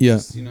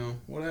 Just,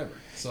 whatever.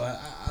 So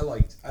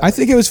I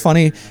think it was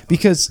funny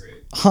because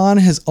Han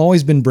has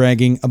always been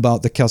bragging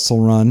about the Kessel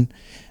Run,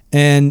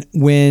 and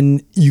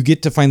when you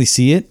get to finally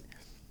see it,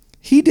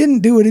 he didn't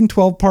do it in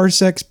 12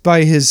 parsecs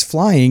by his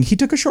flying. He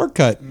took a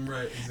shortcut.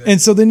 Right, exactly.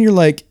 And so then you're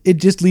like, it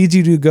just leads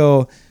you to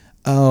go,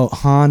 oh,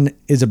 Han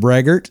is a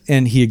braggart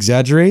and he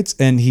exaggerates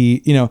and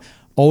he,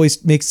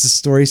 always makes the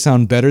story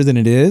sound better than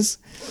it is.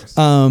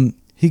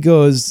 He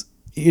goes,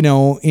 in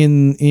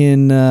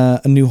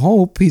A New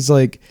Hope, he's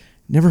like,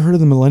 never heard of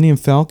the Millennium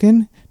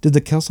Falcon? Did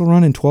the Kessel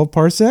Run in 12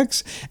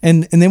 parsecs?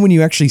 And then when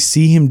you actually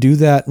see him do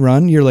that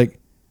run, you're like,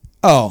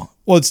 oh,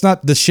 well, it's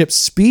not the ship's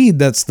speed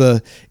that's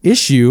the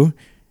issue.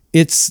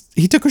 It's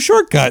he took a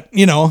shortcut,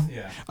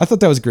 Yeah. I thought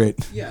that was great.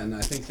 Yeah, and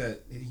I think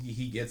that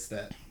he gets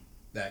that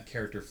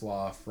character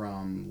flaw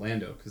from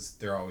Lando because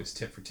they're always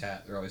tit for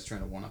tat. They're always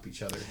trying to one up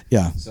each other.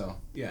 Yeah. So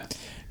yeah,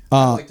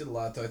 I liked it a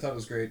lot though. I thought it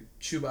was great.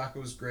 Chewbacca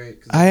was great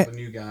because he's a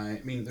new guy.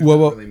 I mean, there's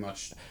not really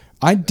much.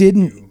 I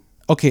didn't.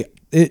 Okay,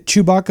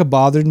 Chewbacca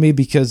bothered me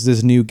because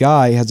this new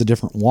guy has a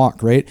different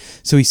walk, right?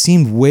 So he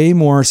seemed way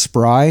more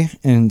spry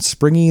and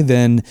springy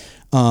than.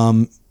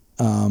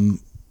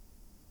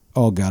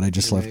 Oh God, I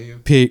just left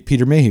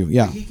Peter Mayhew.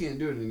 Yeah, he can't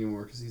do it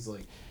anymore because he's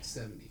like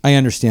 70. I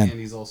understand, and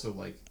he's also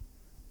like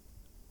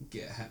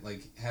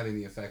having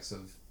the effects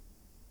of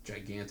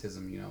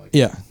gigantism.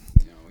 yeah,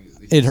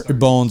 her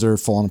bones are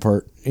falling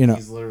apart.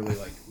 He's literally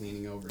like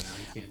leaning over now.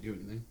 He can't do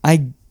anything.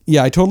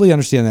 I totally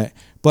understand that,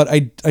 but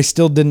I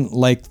still didn't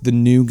like the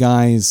new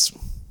guy's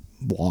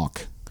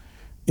walk.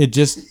 It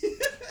just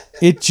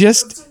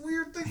That's a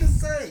weird thing to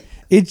say.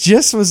 It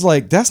just was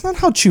like, that's not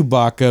how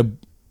Chewbacca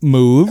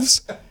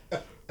moves.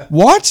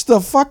 Watch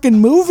the fucking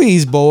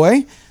movies,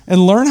 boy,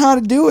 and learn how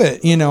to do it,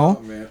 Oh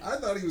man, I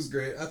thought he was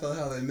great. I thought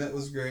how they met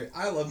was great.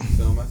 I loved the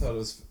film. I thought it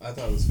was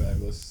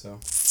fabulous. So.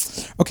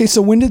 Okay, so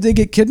when did they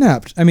get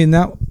kidnapped? I mean,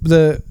 that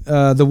the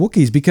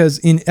Wookiees, because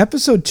in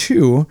episode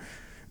 2,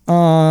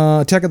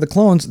 Attack of the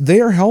Clones,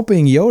 they are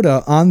helping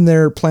Yoda on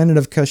their planet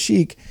of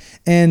Kashyyyk,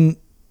 and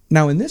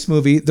now in this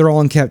movie, they're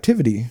all in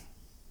captivity.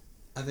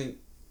 I think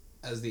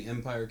as the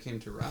Empire came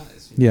to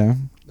rise, yeah,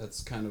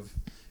 that's kind of.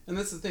 And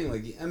that's the thing,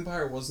 like, the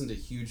Empire wasn't a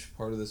huge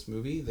part of this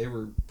movie. They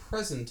were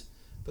present,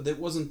 but it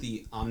wasn't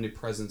the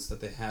omnipresence that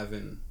they have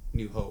in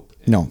New Hope.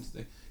 No.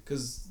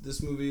 Because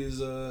this movie is,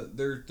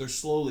 they're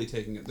slowly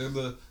taking it.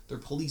 They're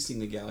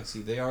policing the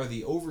galaxy. They are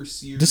the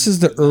overseers. This is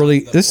the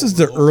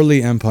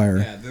early Empire.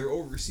 Yeah, they're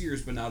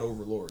overseers, but not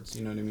overlords.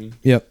 You know what I mean?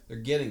 Yep. They're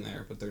getting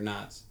there, but they're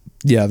not.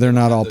 Yeah, they're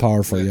not all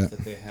powerful yet.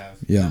 That they have.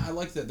 Yeah. And I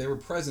like that they were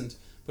present,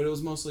 but it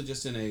was mostly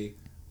just in a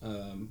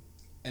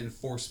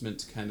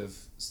enforcement kind of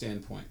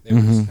standpoint. They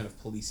were just kind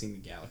of policing the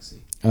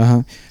galaxy.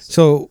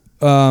 So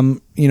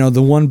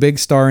the one big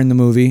star in the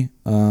movie,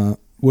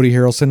 Woody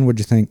Harrelson, what'd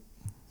you think?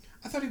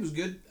 I thought he was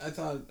good. I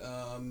thought,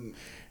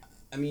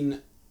 I mean,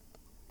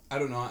 I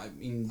don't know. I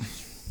mean,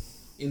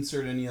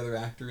 insert any other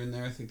actor in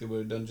there, I think they would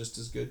have done just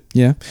as good.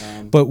 Yeah.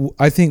 But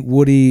I think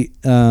Woody,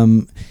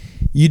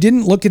 you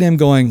didn't look at him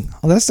going,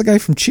 oh, that's the guy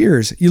from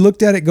Cheers. You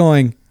looked at it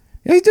going,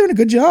 yeah, he's doing a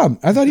good job.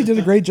 I thought he did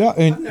a great job.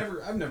 I mean,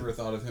 I've never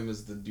thought of him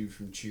as the dude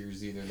from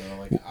Cheers either, though.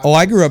 Like,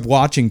 I grew up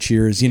watching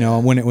Cheers,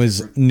 when it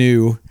was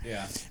new.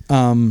 Yeah.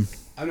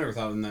 I've never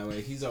thought of him that way.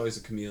 He's always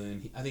a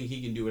chameleon. I think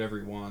he can do whatever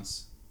he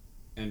wants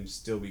and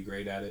still be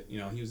great at it.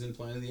 He was in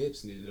Planet of the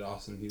Apes and he did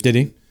awesome. Did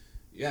he?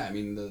 Yeah, I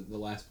mean, the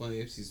last Planet of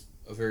the Apes, he's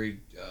a very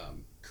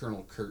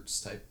Colonel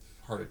Kurtz type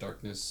Heart of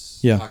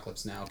Darkness,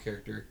 Apocalypse Now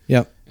character.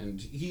 Yep. And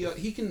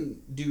he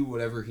can do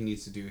whatever he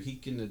needs to do. He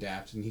can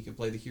adapt, and he can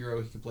play the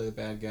hero. He can play the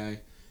bad guy.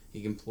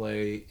 He can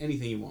play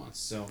anything he wants.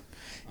 So,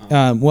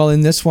 well,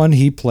 in this one,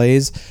 he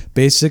plays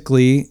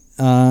basically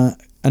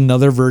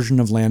another version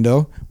of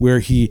Lando, where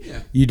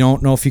you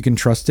don't know if you can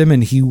trust him,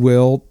 and he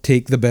will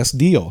take the best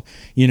deal.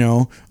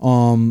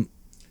 But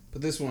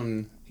this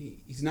one,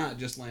 he's not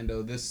just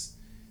Lando. This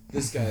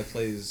guy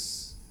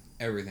plays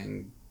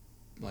everything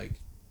like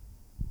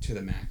to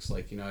the max.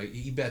 Like,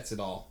 he bets it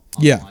all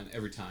on the line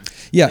every time.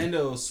 Yeah.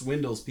 Lando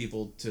swindles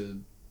people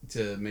to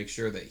make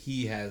sure that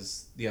he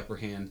has the upper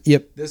hand.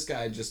 Yep. This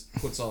guy just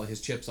puts all his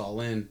chips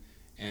all in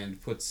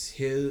and puts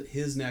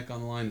his neck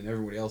on the line and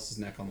everybody else's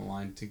neck on the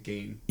line to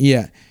gain.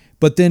 Yeah.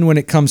 But then when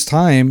it comes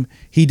time,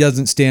 he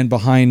doesn't stand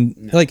behind.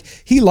 No. Like,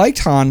 he liked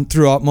Han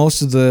throughout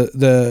most of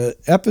the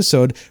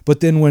episode,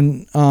 but then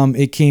when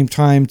it came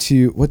time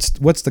to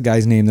what's the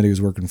guy's name that he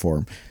was working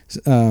for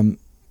him?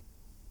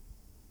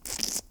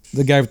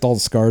 The guy with all the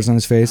scars on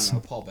his face. I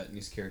don't know, Paul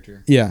Bettany's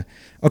character. Yeah.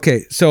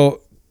 Okay. So,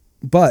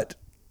 but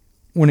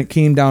when it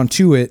came down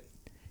to it,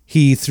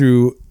 he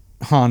threw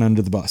Han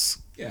under the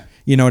bus. Yeah.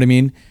 You know what I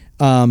mean?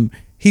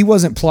 He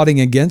wasn't plotting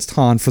against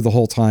Han for the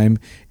whole time.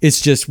 It's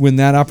just when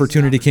that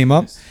opportunity came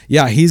up,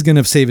 he's going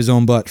to save his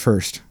own butt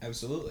first.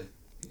 Absolutely.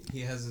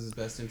 He has his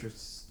best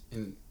interests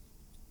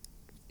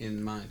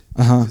in mind.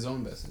 His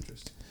own best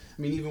interest.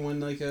 I mean, even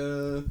when, like,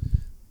 a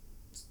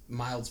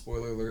mild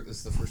spoiler alert, this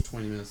is the first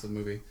 20 minutes of the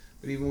movie,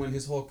 but even when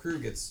his whole crew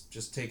gets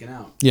just taken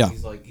out,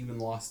 he's, like, even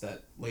lost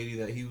that lady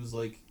that he was,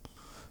 like...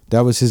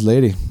 That was his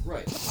lady.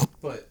 Right.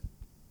 But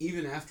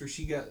even after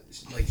she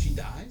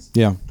dies,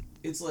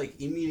 it's,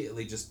 like,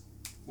 immediately just...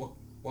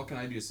 What can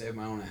I do to save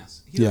my own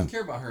ass? He doesn't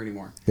care about her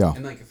anymore. Yeah.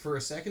 And, like, for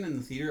a second in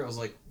the theater, I was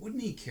like,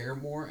 wouldn't he care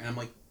more? And I'm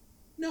like,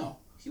 no.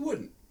 He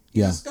wouldn't.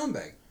 He's Yeah. a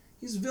scumbag.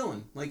 He's a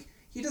villain. Like,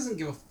 he doesn't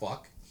give a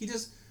fuck. He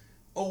just,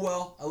 oh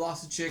well, I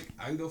lost a chick.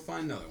 I can go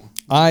find another one.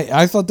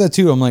 I thought that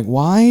too. I'm like,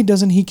 why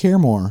doesn't he care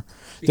more?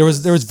 There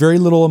was very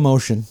little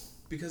emotion.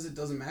 Because it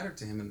doesn't matter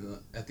to him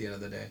at the end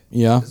of the day.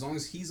 Yeah. As long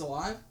as he's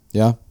alive.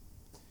 Yeah.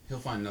 He'll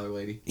find another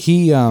lady.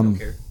 He don't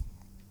care.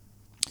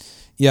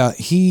 Yeah,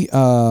 he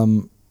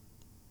God,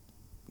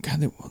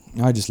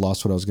 I just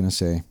lost what I was gonna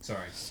say.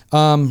 Sorry.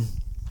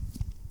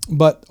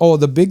 But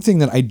the big thing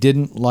that I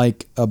didn't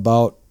like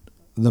about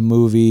the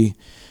movie,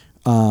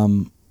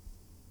 God,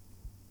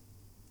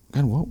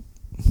 whoa,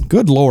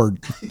 good Lord.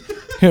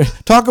 Here,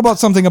 talk about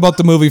something about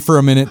the movie for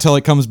a minute till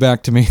it comes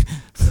back to me.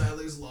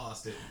 Tyler's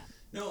lost it.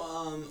 No,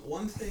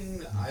 one thing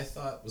that I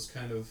thought was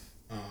kind of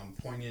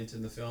poignant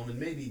in the film, and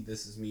maybe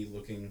this is me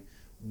looking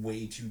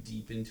way too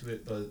deep into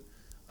it, but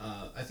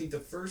I think the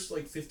first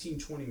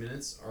 15-20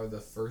 minutes are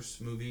the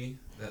first movie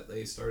that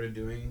they started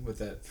doing with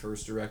that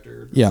first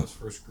director, those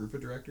first group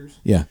of directors.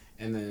 Yeah.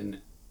 And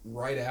then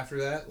right after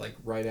that,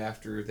 right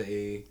after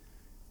they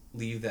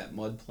leave that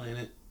mud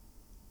planet,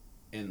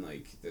 and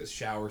the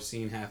shower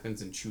scene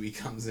happens and Chewie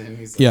comes in,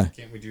 he's like,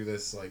 can't we do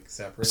this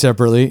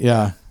separately?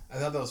 Yeah. I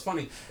thought that was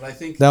funny, but I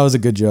think that was a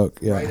good joke.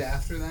 Yeah. Right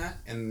after that,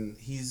 and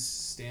he's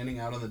standing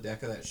out on the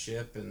deck of that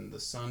ship, and the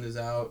sun is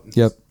out, and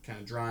he's kind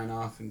of drying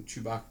off, and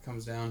Chewbacca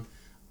comes down.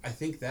 I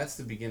think that's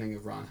the beginning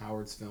of Ron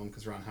Howard's film,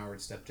 because Ron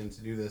Howard stepped in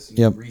to do this and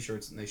did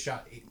reshoots, and they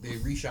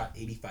reshot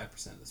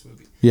 85% of this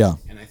movie. Yeah.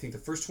 And I think the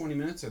first 20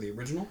 minutes are the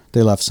original.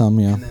 They left some,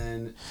 yeah. And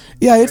then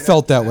it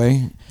felt that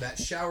way. That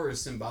shower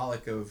is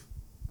symbolic of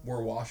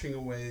we're washing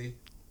away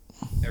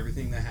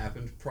everything that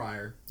happened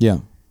prior. Yeah.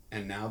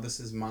 And now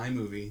this is my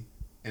movie,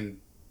 and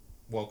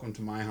welcome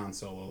to my Han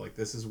Solo.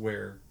 This is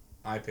where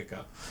I pick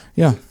up.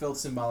 Yeah. It felt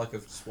symbolic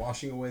of just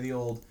washing away the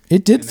old.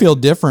 It did feel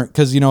different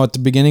because, at the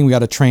beginning we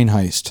got a train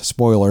heist.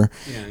 Spoiler.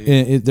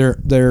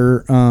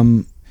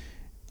 Yeah.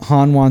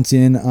 Han wants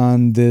in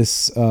on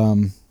this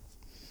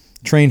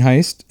train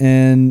heist,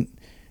 and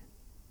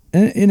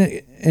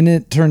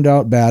it turned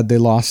out bad. They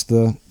lost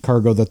the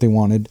cargo that they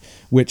wanted,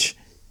 which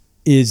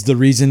is the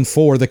reason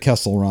for the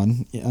Kessel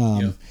Run.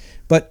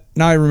 But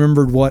now I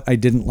remembered what I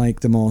didn't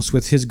like the most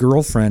with his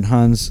girlfriend,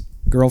 Han's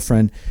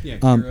girlfriend. Yeah,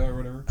 Kira or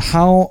whatever.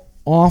 How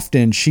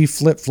often she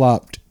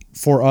flip-flopped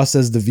for us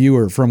as the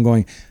viewer from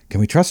going, can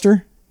we trust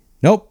her?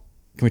 Nope.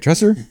 Can we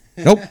trust her?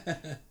 Nope.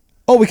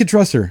 Oh, we could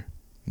trust her.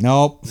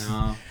 Nope.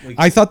 No.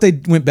 I thought they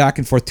went back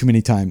and forth too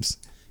many times.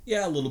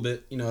 Yeah, a little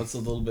bit. It's a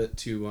little bit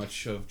too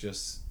much of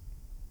just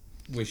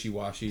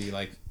wishy-washy.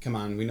 Come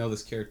on, we know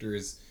this character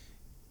is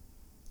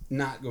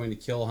not going to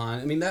kill Han.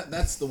 I mean,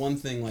 that's the one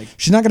thing,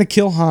 she's not going to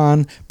kill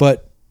Han,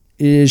 but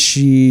is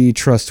she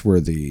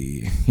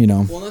trustworthy,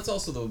 Well, that's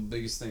also the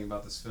biggest thing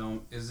about this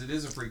film, is it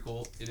is a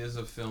prequel. It is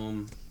a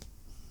film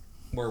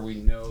where we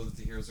know that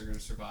the heroes are going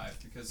to survive,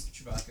 because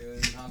Chewbacca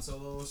and Han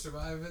Solo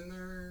survive, and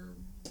they're,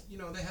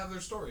 they have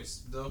their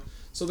stories, though.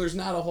 So there's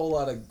not a whole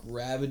lot of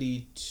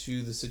gravity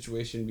to the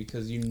situation,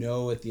 because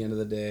at the end of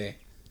the day,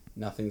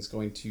 nothing's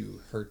going to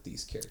hurt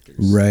these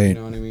characters. Right. You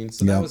know what I mean?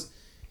 So that was...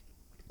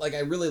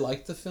 I really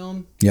liked the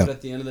film, but at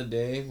the end of the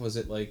day, was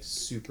it,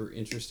 super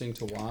interesting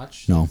to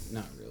watch? No.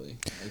 Not really.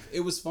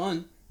 It was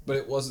fun, but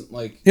it wasn't,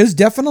 It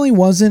definitely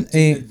wasn't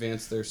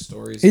advance their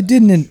stories. It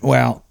didn't...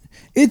 Well,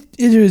 it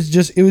was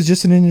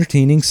just an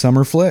entertaining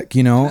summer flick,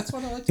 That's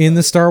what I liked in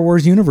the Star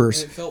Wars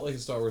universe. And it felt like a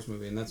Star Wars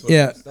movie, and that's what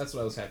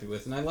I was happy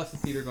with. And I left the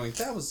theater going,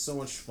 that was so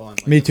much fun.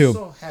 Me too. I was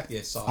so happy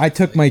I saw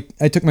it.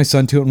 I took my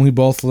son to it, and we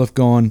both left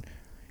going,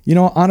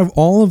 out of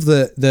all of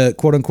the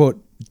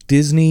quote-unquote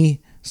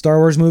Disney Star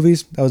Wars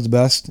movies, that was the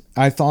best,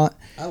 I thought.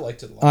 I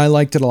liked it a lot. I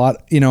liked it a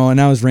lot,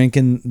 and I was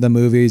ranking the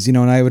movies, and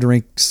I would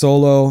rank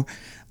Solo,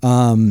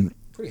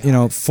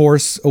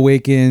 Force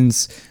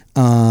Awakens,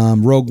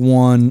 Rogue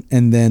One,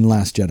 and then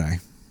Last Jedi.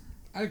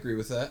 I agree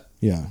with that.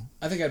 Yeah.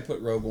 I think I'd put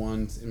Rogue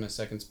One in my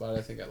second spot.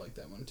 I think I like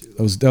that one too.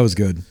 That was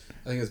good.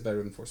 I think it's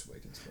better than Force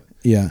Awakens. But,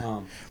 yeah.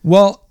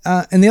 Well,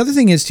 and the other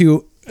thing is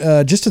too,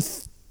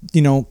 just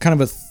kind of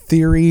a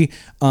theory.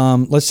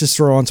 Let's just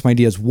throw on some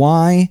ideas.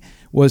 Why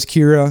was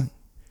Kira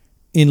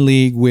in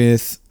league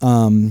with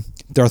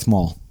Darth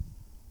Maul?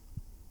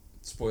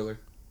 Spoiler.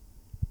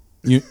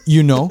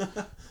 You know?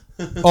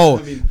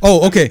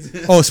 Okay.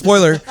 Oh,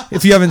 spoiler!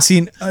 If you haven't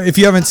seen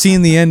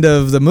the end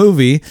of the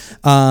movie,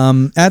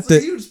 That's a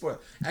huge spoiler.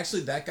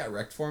 Actually, that got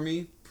wrecked for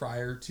me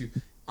prior to.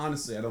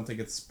 Honestly, I don't think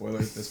it's a spoiler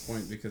at this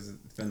point because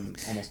it's been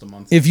almost a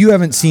month. If you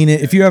haven't seen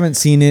it,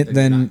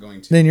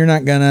 then you're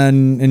not gonna,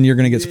 and you're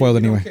gonna get spoiled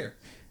anyway. Don't care.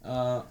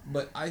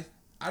 But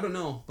I don't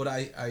know, but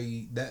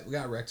I that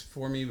got wrecked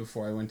for me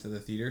before I went to the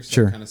theater,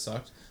 so it kind of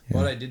sucked. Yeah.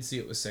 But I did see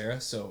it with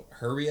Sarah, so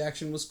her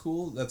reaction was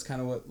cool. That's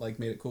kind of what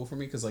made it cool for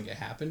me, because it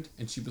happened,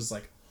 and she was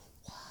like,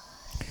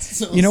 "What?"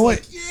 So you know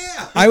what?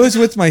 Yeah. I was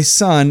with my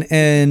son,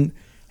 and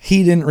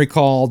he didn't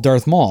recall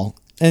Darth Maul,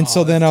 and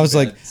so then I was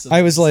like,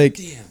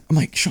 damn. I'm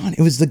like, Sean,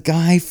 it was the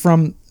guy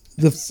from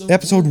the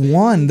episode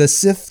 1, the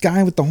Sith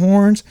guy with the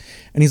horns,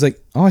 and he's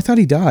like, oh, I thought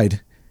he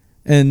died.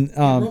 And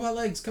robot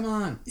legs, come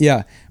on.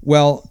 Yeah.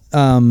 Well,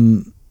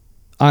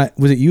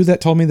 Was it you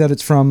that told me that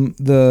it's from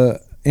the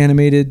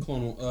animated?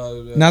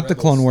 Not the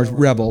Clone Wars,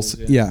 Rebels.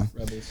 Yeah.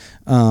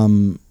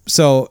 Rebels.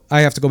 So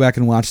I have to go back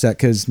and watch that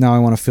because now I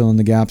want to fill in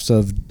the gaps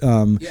of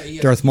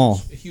Darth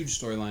Maul. A huge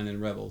storyline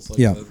in Rebels, like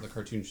the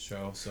cartoon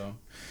show. So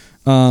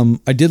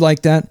I did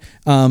like that.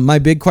 My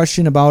big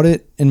question about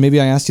it, and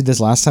maybe I asked you this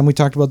last time we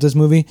talked about this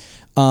movie,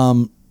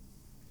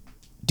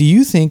 do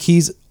you think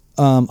he's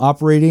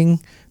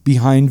operating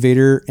behind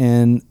Vader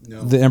and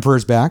the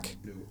Emperor's back?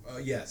 No.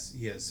 Yes,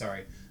 he is.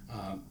 Sorry.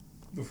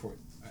 Before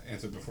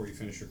you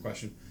finish your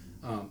question,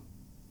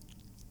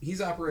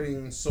 he's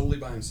operating solely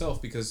by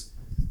himself because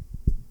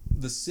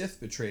the Sith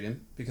betrayed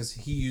him because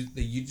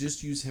they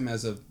just use him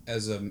as a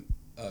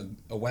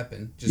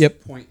weapon.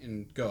 Just point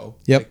and go.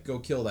 Like, go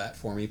kill that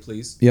for me,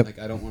 please. Like,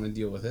 I don't want to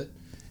deal with it.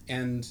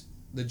 And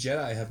the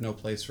Jedi have no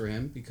place for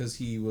him because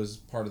he was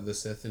part of the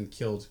Sith and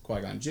killed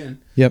Qui-Gon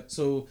Jinn.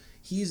 So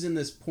he's in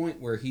this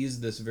point where he's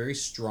this very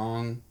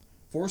strong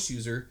Force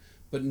user,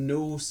 but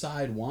no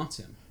side wants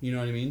him. You know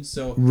what I mean?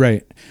 So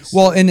right.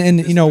 Well,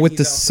 and you know, with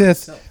the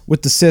Sith,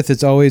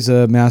 it's always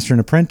a master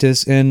and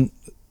apprentice, and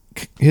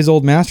his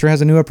old master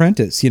has a new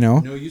apprentice. You know,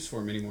 no use for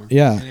him anymore.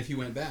 Yeah. And if he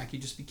went back,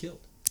 he'd just be killed.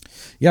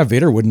 Yeah,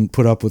 Vader wouldn't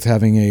put up with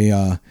having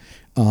a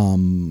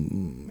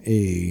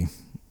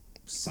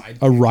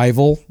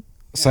rival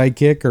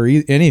sidekick or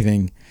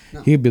anything.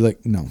 No. He'd be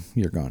like, "No,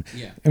 you're gone."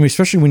 Yeah. I mean,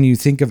 especially when you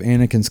think of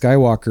Anakin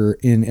Skywalker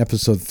in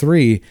Episode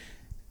 3,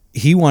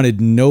 he wanted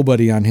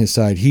nobody on his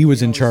side. He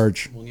was in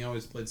charge. Well, he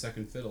always played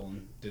second fiddle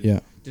and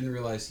didn't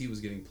realize he was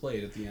getting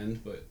played at the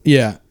end. But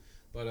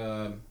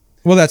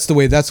well, that's the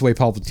way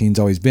Palpatine's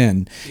always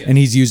been, and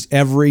he's used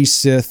every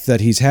Sith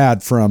that he's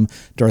had, from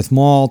Darth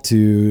Maul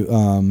to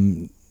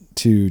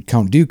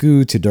Count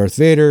Dooku to Darth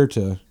Vader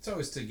to. It's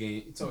always to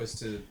gain. It's always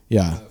to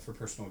for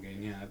personal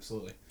gain. Yeah,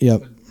 absolutely. Yeah.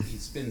 But he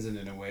spins it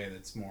in a way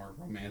that's more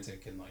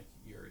romantic and like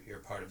you're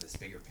part of this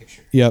bigger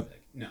picture. Yep.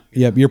 Like, no.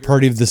 You're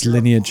part of this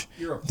lineage.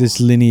 You're a pawn. This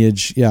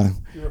lineage. Yeah.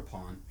 You're a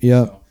pawn.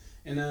 Yeah. So,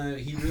 and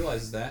he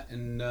realizes that,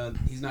 and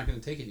he's not going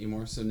to take it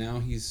anymore. So now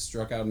he's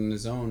struck out on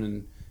his own,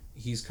 and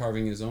he's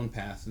carving his own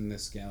path in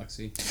this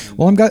galaxy. And,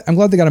 well, I'm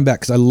glad they got him back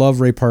because I love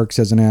Ray Parks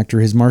as an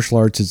actor. His martial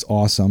arts is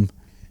awesome.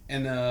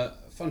 And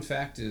fun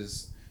fact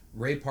is,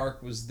 Ray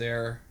Park was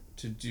there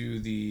to do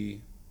the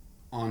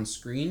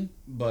on-screen,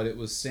 but it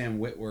was Sam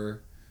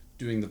Witwer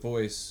doing the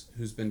voice,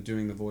 who's been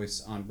doing the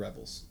voice on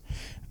Rebels.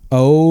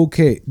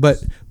 Okay,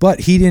 but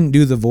he didn't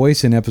do the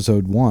voice in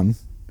Episode 1.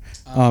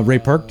 Ray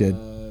Park did.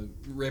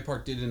 Ray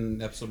Park did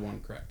in Episode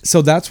 1, correct.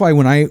 So that's why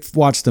when I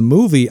watched the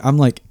movie, I'm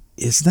like,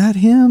 is that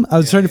him? I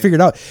was trying to figure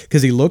it out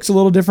because he looks a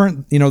little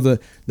different. You know,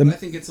 I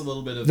think it's a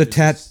little bit of the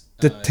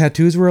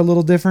tattoos were a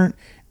little different,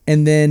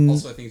 and then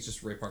also I think it's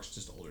just Ray Park's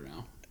just older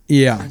now.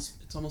 Yeah,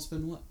 it's almost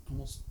been what?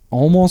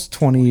 Almost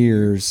 20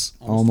 years.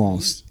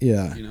 Almost. 20 years.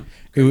 Yeah. You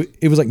know,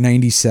 it was like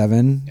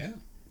 97. Yeah.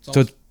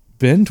 So it's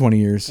been 20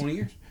 years. 20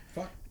 years.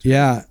 Fuck.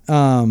 Yeah.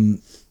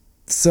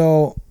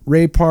 So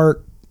Ray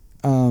Park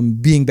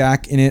being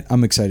back in it,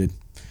 I'm excited.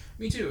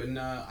 Me too, and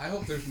I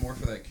hope there's more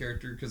for that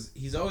character because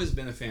he's always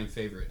been a fan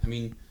favorite. I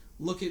mean,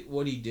 look at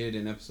what he did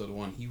in Episode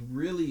 1.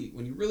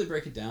 When you really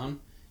break it down,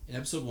 in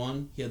Episode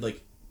 1, he had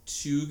like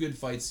 2 good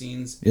fight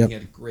scenes, and he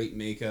had great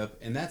makeup,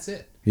 and that's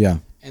it. Yeah.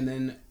 And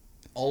then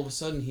all of a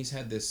sudden, he's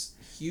had this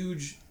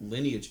huge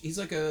lineage. He's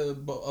like a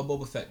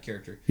Boba Fett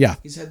character. Yeah.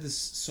 He's had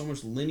so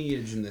much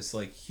lineage and this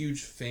like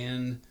huge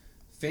fandom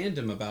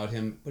about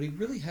him, but he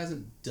really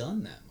hasn't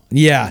done that much.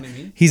 Yeah, you know what I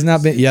mean? He's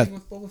not been. Yeah,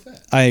 with Boba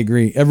Fett. I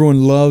agree.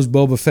 Everyone loves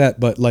Boba Fett,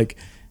 but like,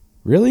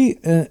 really,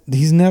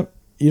 he's never.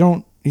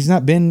 He's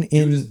not been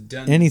in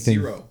anything.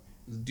 Zero.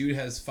 The dude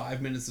has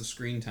 5 minutes of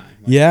screen time.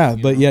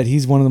 But yet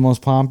he's one of the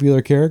most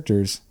popular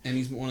characters. And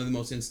he's one of the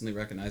most instantly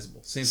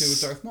recognizable. Same thing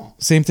with Darth Maul.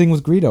 Same thing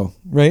with Greedo,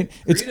 right?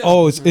 It's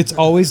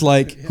always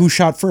like who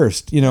shot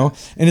first, you know?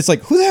 And it's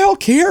like, who the hell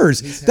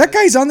cares? That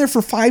guy's on there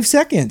for 5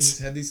 seconds. He's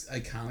had these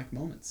iconic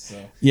moments. So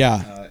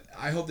yeah.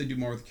 I hope they do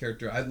more with the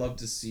character. I'd love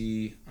to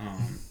see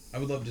I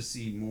would love to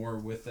see more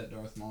with that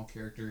Darth Maul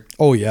character.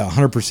 Oh yeah,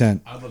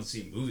 100%. I'd love to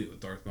see a movie with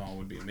Darth Maul. It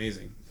would be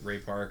amazing. Ray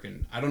Park,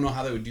 and I don't know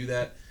how they would do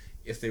that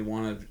if they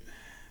wanted,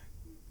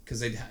 because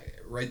they'd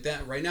right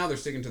now they're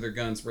sticking to their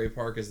guns. Ray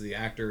Park is the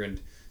actor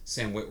and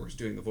Sam Witwer's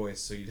doing the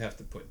voice, so you'd have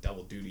to put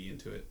double duty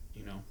into it,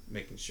 you know,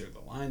 making sure the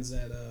lines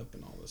add up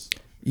and all this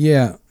stuff.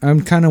 Yeah,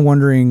 I'm kind of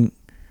wondering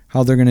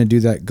how they're going to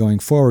do that going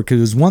forward, because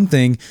it was one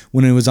thing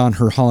when it was on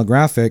her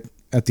holographic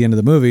at the end of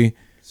the movie,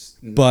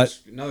 but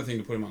another thing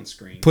to put him on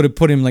screen.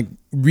 Put him like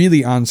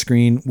really on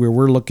screen where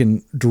we're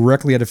looking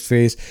directly at his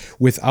face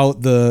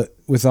without the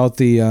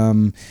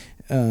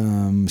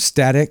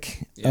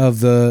static of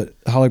the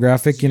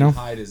holographic, so you know.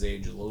 Hide his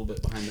age a little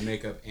bit behind the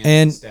makeup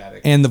and the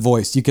static. And the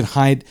voice. You can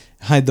hide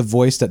the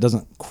voice that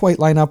doesn't quite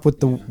line up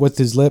with with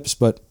his lips,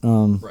 but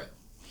right.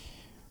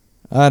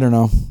 I don't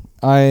know.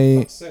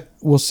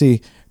 We'll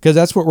see. Because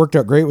that's what worked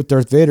out great with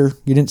Darth Vader.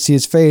 You didn't see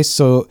his face,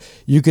 so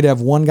you could have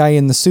one guy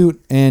in the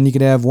suit and you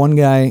could have one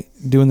guy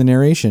doing the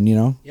narration, you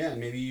know? Yeah, and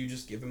maybe you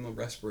just give him a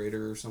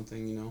respirator or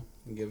something, you know,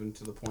 and give him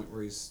to the point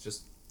where he's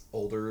just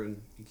older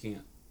and he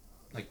can't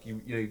Like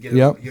you give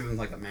him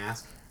like a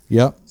mask.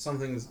 Yep.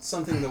 Something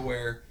to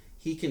where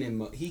he can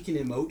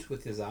emote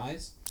with his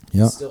eyes.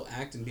 Yep. Still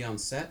act and be on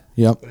set.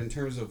 Yep. But in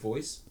terms of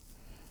voice,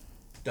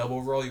 dub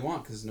over all you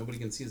want because nobody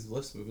can see his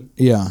lips moving.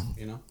 Yeah.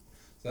 You know,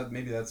 so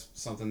maybe that's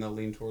something they'll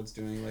lean towards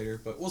doing later.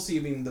 But we'll see.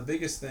 I mean, the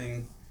biggest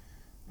thing,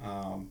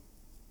 and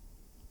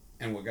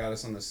what got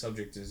us on this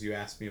subject is you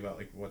asked me about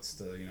like what's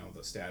the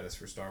status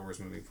for Star Wars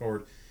moving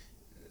forward.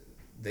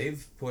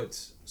 They've put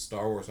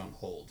Star Wars on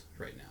hold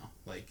right now.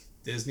 Like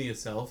Disney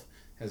itself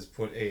has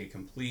put a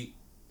complete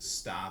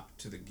stop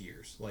to the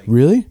gears. Like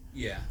really?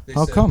 Yeah.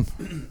 How come?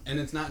 And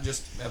it's not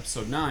just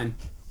Episode 9.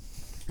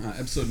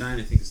 Episode 9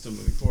 I think is still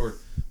moving forward,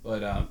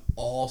 but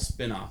all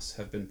spin-offs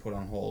have been put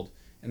on hold,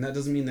 and that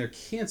doesn't mean they're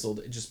canceled.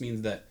 It just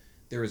means that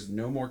there is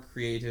no more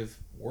creative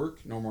work,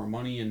 no more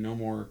money, and no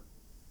more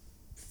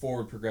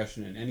forward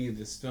progression in any of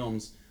these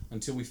films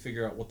until we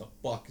figure out what the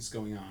fuck is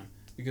going on,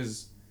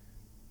 because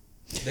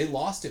they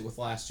lost it with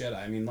Last Jedi.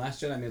 I mean,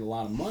 Last Jedi made a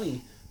lot of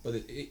money, but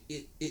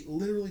it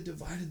literally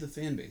divided the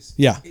fan base.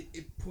 Yeah.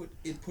 It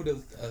put a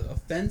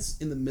fence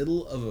in the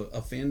middle of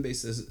a fan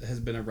base that has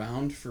been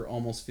around for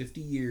almost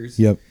 50 years.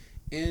 Yep.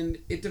 And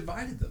it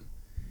divided them.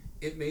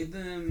 It made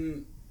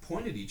them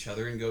point at each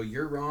other and go,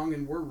 "You're wrong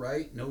and we're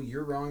right. No,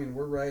 you're wrong and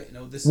we're right.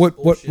 No, this is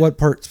bullshit." What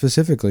part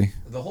specifically?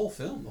 The whole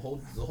film, the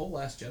whole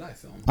Last Jedi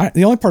film.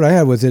 The only part I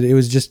had with it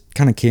was just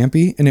kind of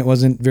campy, and it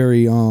wasn't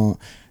very. I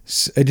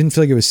didn't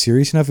feel like it was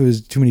serious enough. It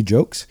was too many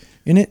jokes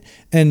in it,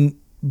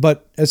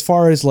 but as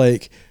far as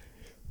like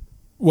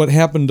what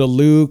happened to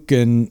Luke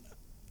and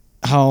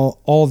how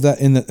all of that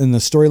in the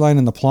storyline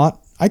and the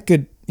plot, I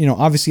could,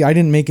 obviously I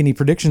didn't make any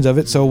predictions of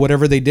it, so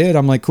whatever they did,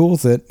 I'm like cool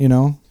with it,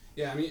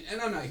 Yeah, I mean,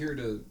 and I'm not here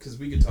because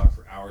we could talk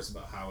for hours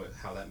about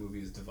how that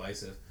movie is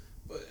divisive,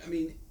 but I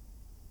mean,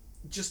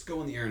 just go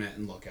on the internet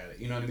and look at it.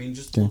 You know what I mean?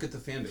 Just look at the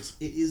fan base.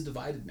 It is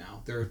divided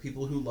now. There are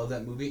people who love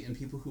that movie and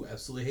people who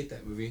absolutely hate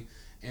that movie,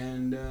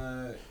 and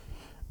to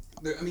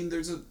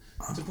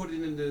put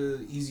it into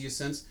the easiest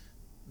sense,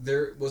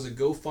 there was a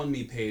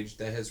GoFundMe page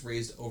that has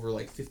raised over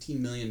like $15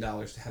 million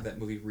to have that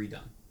movie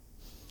redone.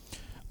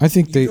 I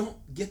think you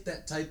don't get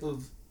that type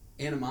of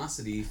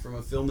animosity from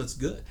a film that's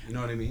good. You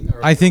know what I mean?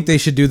 I think they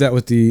should do that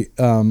with the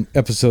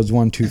episodes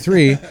 1, 2,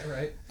 3.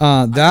 Right.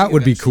 That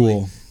would be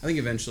cool. I think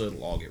eventually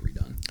it'll all get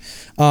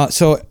redone.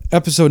 So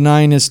episode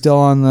 9 is still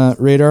on the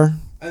radar?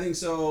 I think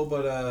so,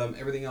 but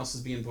everything else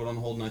is being put on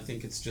hold, and I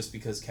think it's just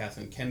because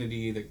Kathleen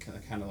Kennedy, the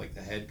kind of like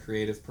the head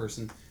creative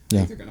person, I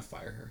think they're going to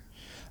fire her.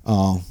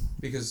 Oh.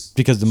 Because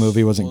the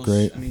movie wasn't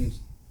great. I mean,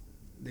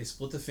 they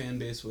split the fan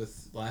base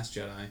with Last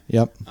Jedi.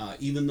 Yep.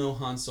 Even though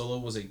Han Solo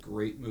was a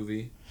great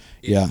movie,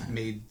 it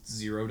made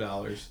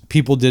 $0.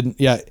 People didn't.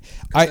 Yeah.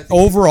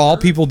 Overall,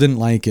 people didn't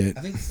like it.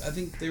 I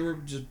think they were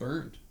just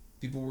burned.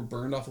 People were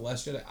burned off of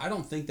Last Jedi. I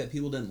don't think that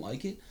people didn't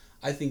like it.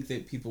 I think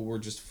that people were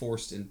just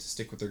forced to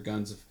stick with their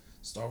guns of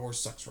Star Wars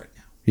sucks right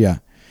now. Yeah.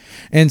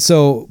 And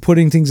so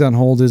putting things on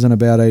hold isn't a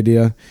bad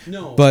idea.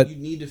 No, but you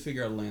need to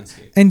figure out a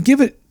landscape. And give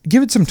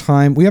it some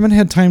time. We haven't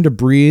had time to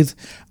breathe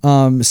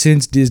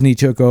since Disney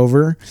took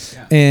over.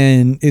 Yeah.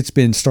 And it's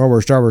been Star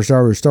Wars.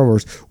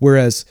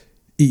 Whereas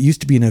it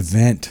used to be an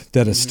event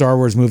that a Star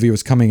Wars movie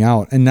was coming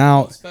out. And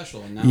now it's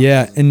special. And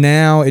now and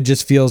now it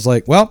just feels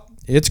like, well,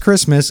 it's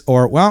Christmas,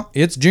 or well,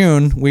 it's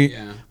June. We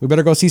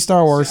better go see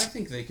Star Wars. So I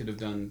think they could have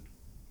done,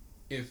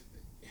 if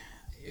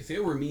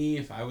it were me,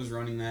 if I was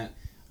running that,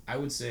 I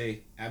would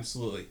say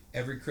absolutely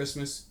every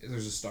Christmas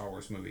there's a Star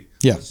Wars movie.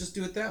 Yeah. Let's just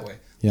do it that way.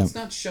 Yeah. Let's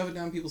not shove it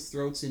down people's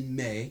throats in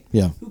May.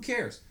 Yeah. Who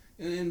cares?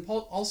 And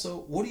also,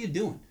 what are you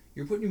doing?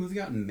 You're putting your movie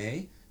out in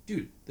May,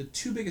 dude. The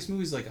two biggest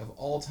movies like of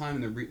all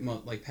time in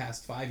the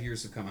past 5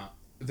 years have come out.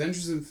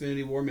 Avengers: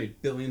 Infinity War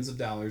made billions of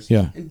dollars.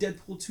 Yeah. And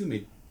Deadpool 2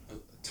 made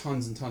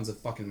tons and tons of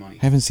fucking money.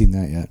 I haven't seen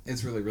that yet.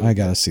 It's really, really I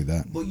gotta see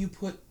that. But you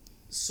put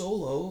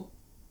Solo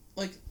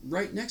like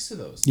right next to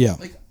those. Yeah.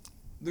 Like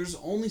there's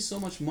only so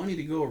much money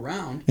to go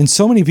around. And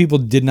so many people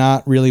did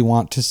not really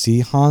want to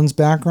see Han's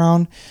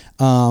background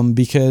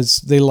because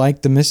they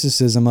liked the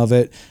mysticism of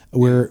it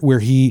where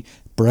he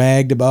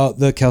bragged about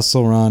the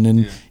Kessel Run.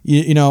 And,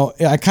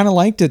 I kind of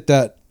liked it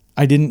that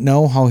I didn't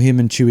know how him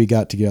and Chewie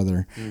got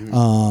together.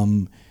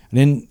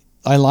 Mm-hmm.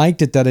 I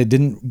liked it that I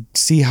didn't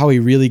see how he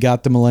really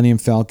got the Millennium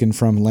Falcon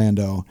from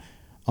Lando.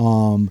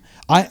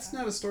 It's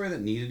not a story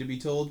that needed to be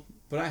told,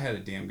 but I had a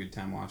damn good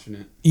time watching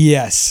it.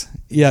 Yes,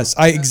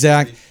 I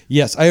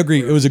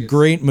agree. It was a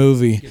great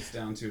movie. Gets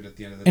down to it at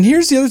the end of the and day.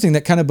 here's the other thing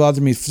that kind of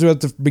bothered me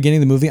throughout the beginning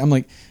of the movie. I'm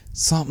like,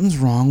 something's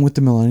wrong with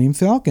the Millennium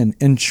Falcon,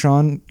 and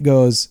Sean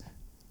goes,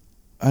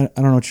 I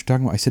don't know what you're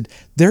talking about. I said,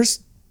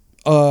 there's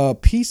a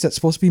piece that's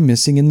supposed to be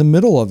missing in the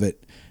middle of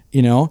it.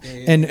 Yeah.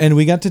 And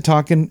we got to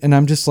talking, and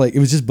I'm just like, it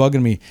was just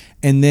bugging me.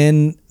 And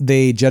then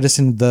they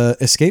jettisoned the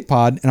escape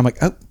pod, and I'm like,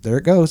 oh, there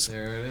it goes.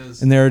 There it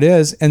is. And there it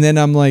is. And then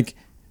I'm like,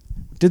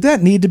 did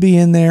that need to be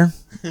in there?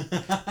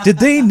 Did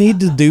they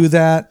need to do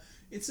that?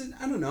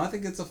 I don't know. I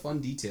think it's a fun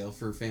detail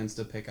for fans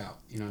to pick out.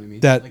 You know what I mean?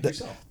 Like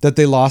yourself. That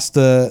they lost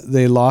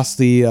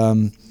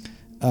the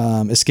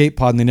escape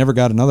pod, and they never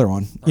got another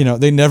one.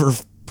 Right. They never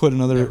put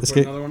another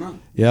escape. Put another one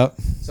on. Yep.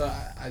 So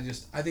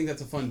I think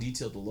that's a fun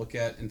detail to look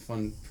at and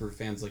fun for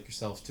fans like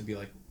yourself to be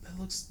like, that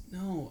looks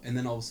no, and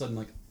then all of a sudden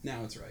like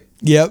now it's right.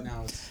 Yep.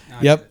 Now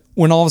Yep.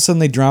 When all of a sudden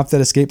they drop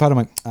that escape pod, I'm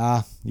like,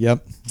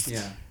 yep.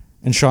 Yeah.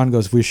 And Sean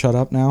goes, "We shut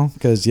up now?"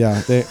 Because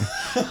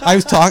I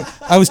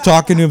was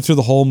talking to him through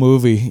the whole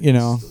movie. You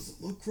know. This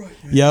doesn't look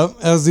right, man. Yep.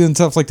 I was doing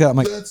stuff like that. I'm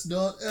like, that's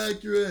not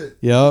accurate.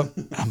 Yep.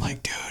 I'm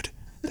like, dude,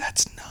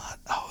 that's not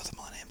how the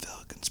Millennium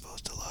Falcon's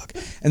supposed to look.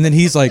 And then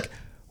he's like,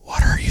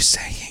 "What are you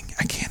saying?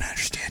 I can't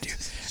understand you."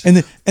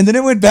 And then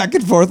it went back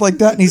and forth like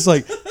that. And he's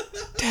like,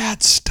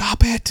 "Dad,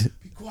 stop it."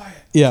 Be quiet.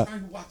 Yeah. I'm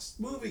trying to watch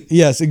the movie.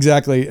 Yes,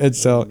 exactly. And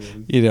so,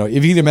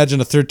 if you can imagine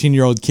a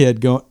 13-year-old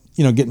kid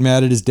getting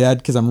mad at his dad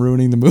because I'm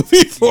ruining the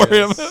movie for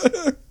him.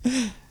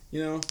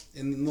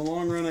 In the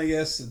long run, I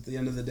guess, at the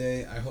end of the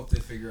day, I hope they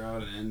figure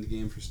out an end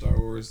game for Star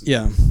Wars.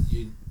 Yeah.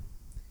 You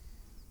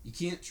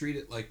can't treat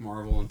it like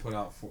Marvel and put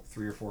out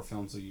 3 or 4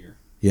 films a year.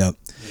 Yep.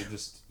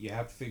 You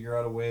have to figure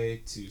out a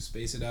way to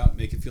space it out,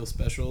 make it feel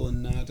special,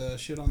 and not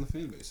shit on the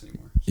fan base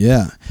anymore.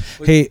 Yeah.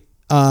 Hey,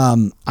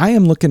 I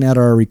am looking at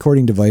our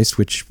recording device,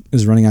 which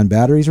is running on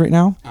batteries right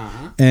now,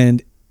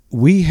 and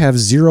we have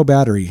 0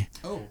 battery.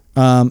 Oh.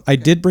 I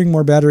did bring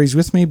more batteries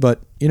with me, but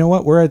you know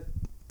what? We're at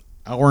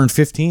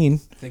 1:15.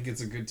 I think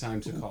it's a good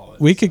time to call it.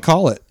 We could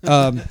call it.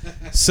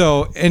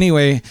 So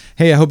anyway,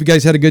 hey, I hope you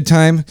guys had a good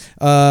time.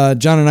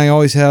 John and I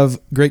always have a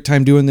great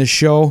time doing this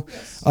show.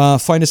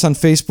 Yes. Find us on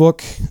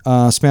Facebook,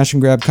 Smash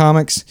and Grab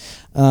Comics.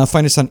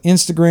 Find us on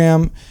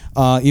Instagram,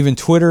 even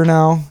Twitter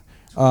now.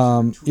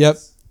 Yep.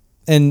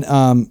 And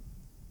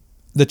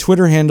the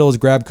Twitter handle is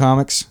Grab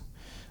Comics.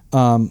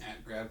 At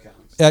Grab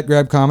Comics. At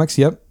Grab Comics,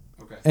 yep.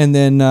 Okay. And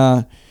then,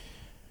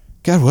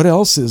 God, what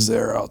else is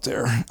there out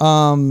there?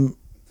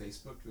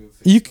 Facebook?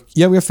 We have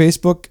Facebook? We have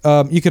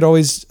Facebook. You could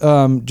always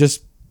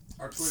just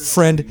our Twitter's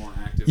friend. More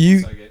active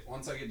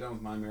once I get done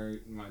with my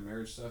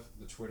marriage stuff,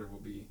 the Twitter will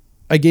be.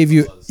 I gave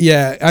you. Buzz.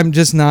 Yeah, I'm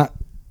just not.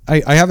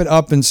 I have it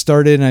up and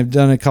started, and I've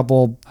done a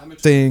couple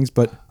things,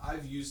 but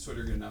I've used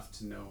Twitter enough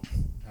to know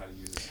how to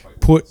use it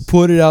quite well.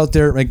 Put it out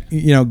there, like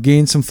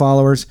gain some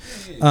followers.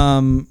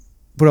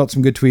 Put out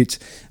some good tweets.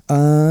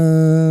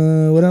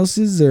 What else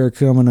is there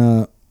coming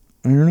up?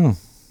 I don't know.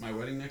 My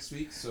wedding next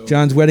week. So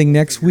John's wedding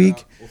next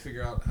week. We'll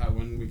figure out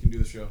when we can do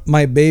the show.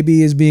 My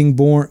baby is being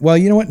born. Well,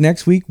 you know what?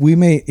 Next week we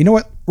may. You know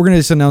what? We're gonna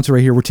just announce it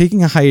right here. We're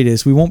taking a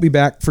hiatus. We won't be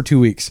back for 2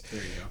 weeks.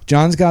 There you go.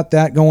 John's got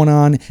that going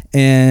on,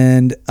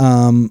 and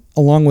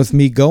along with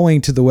me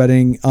going to the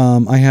wedding,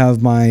 I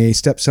have my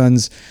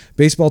stepson's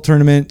baseball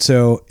tournament.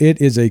 So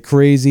it is a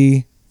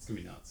crazy, it's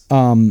gonna be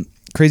nuts.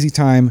 Crazy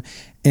time.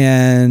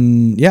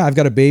 And yeah, I've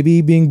got a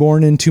baby being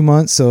born in 2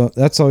 months, so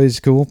that's always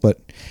cool. But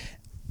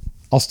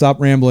I'll stop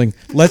rambling.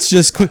 Let's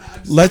just Can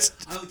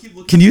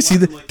you see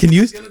the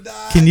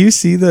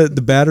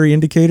battery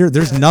indicator?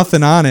 There's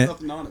nothing on it.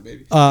 Nothing on it,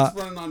 baby. It's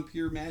running on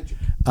pure magic.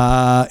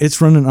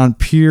 It's running on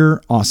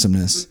pure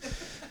awesomeness.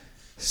 Thanks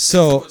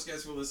so much,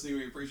 guys, for listening.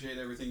 We appreciate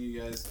everything you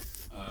guys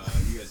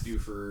do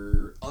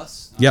for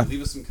us.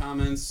 Leave us some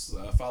comments.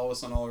 Follow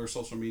us on all our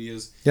social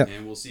medias. Yep.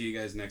 And we'll see you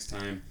guys next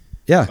time.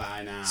 Yeah.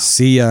 Bye now.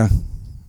 See ya.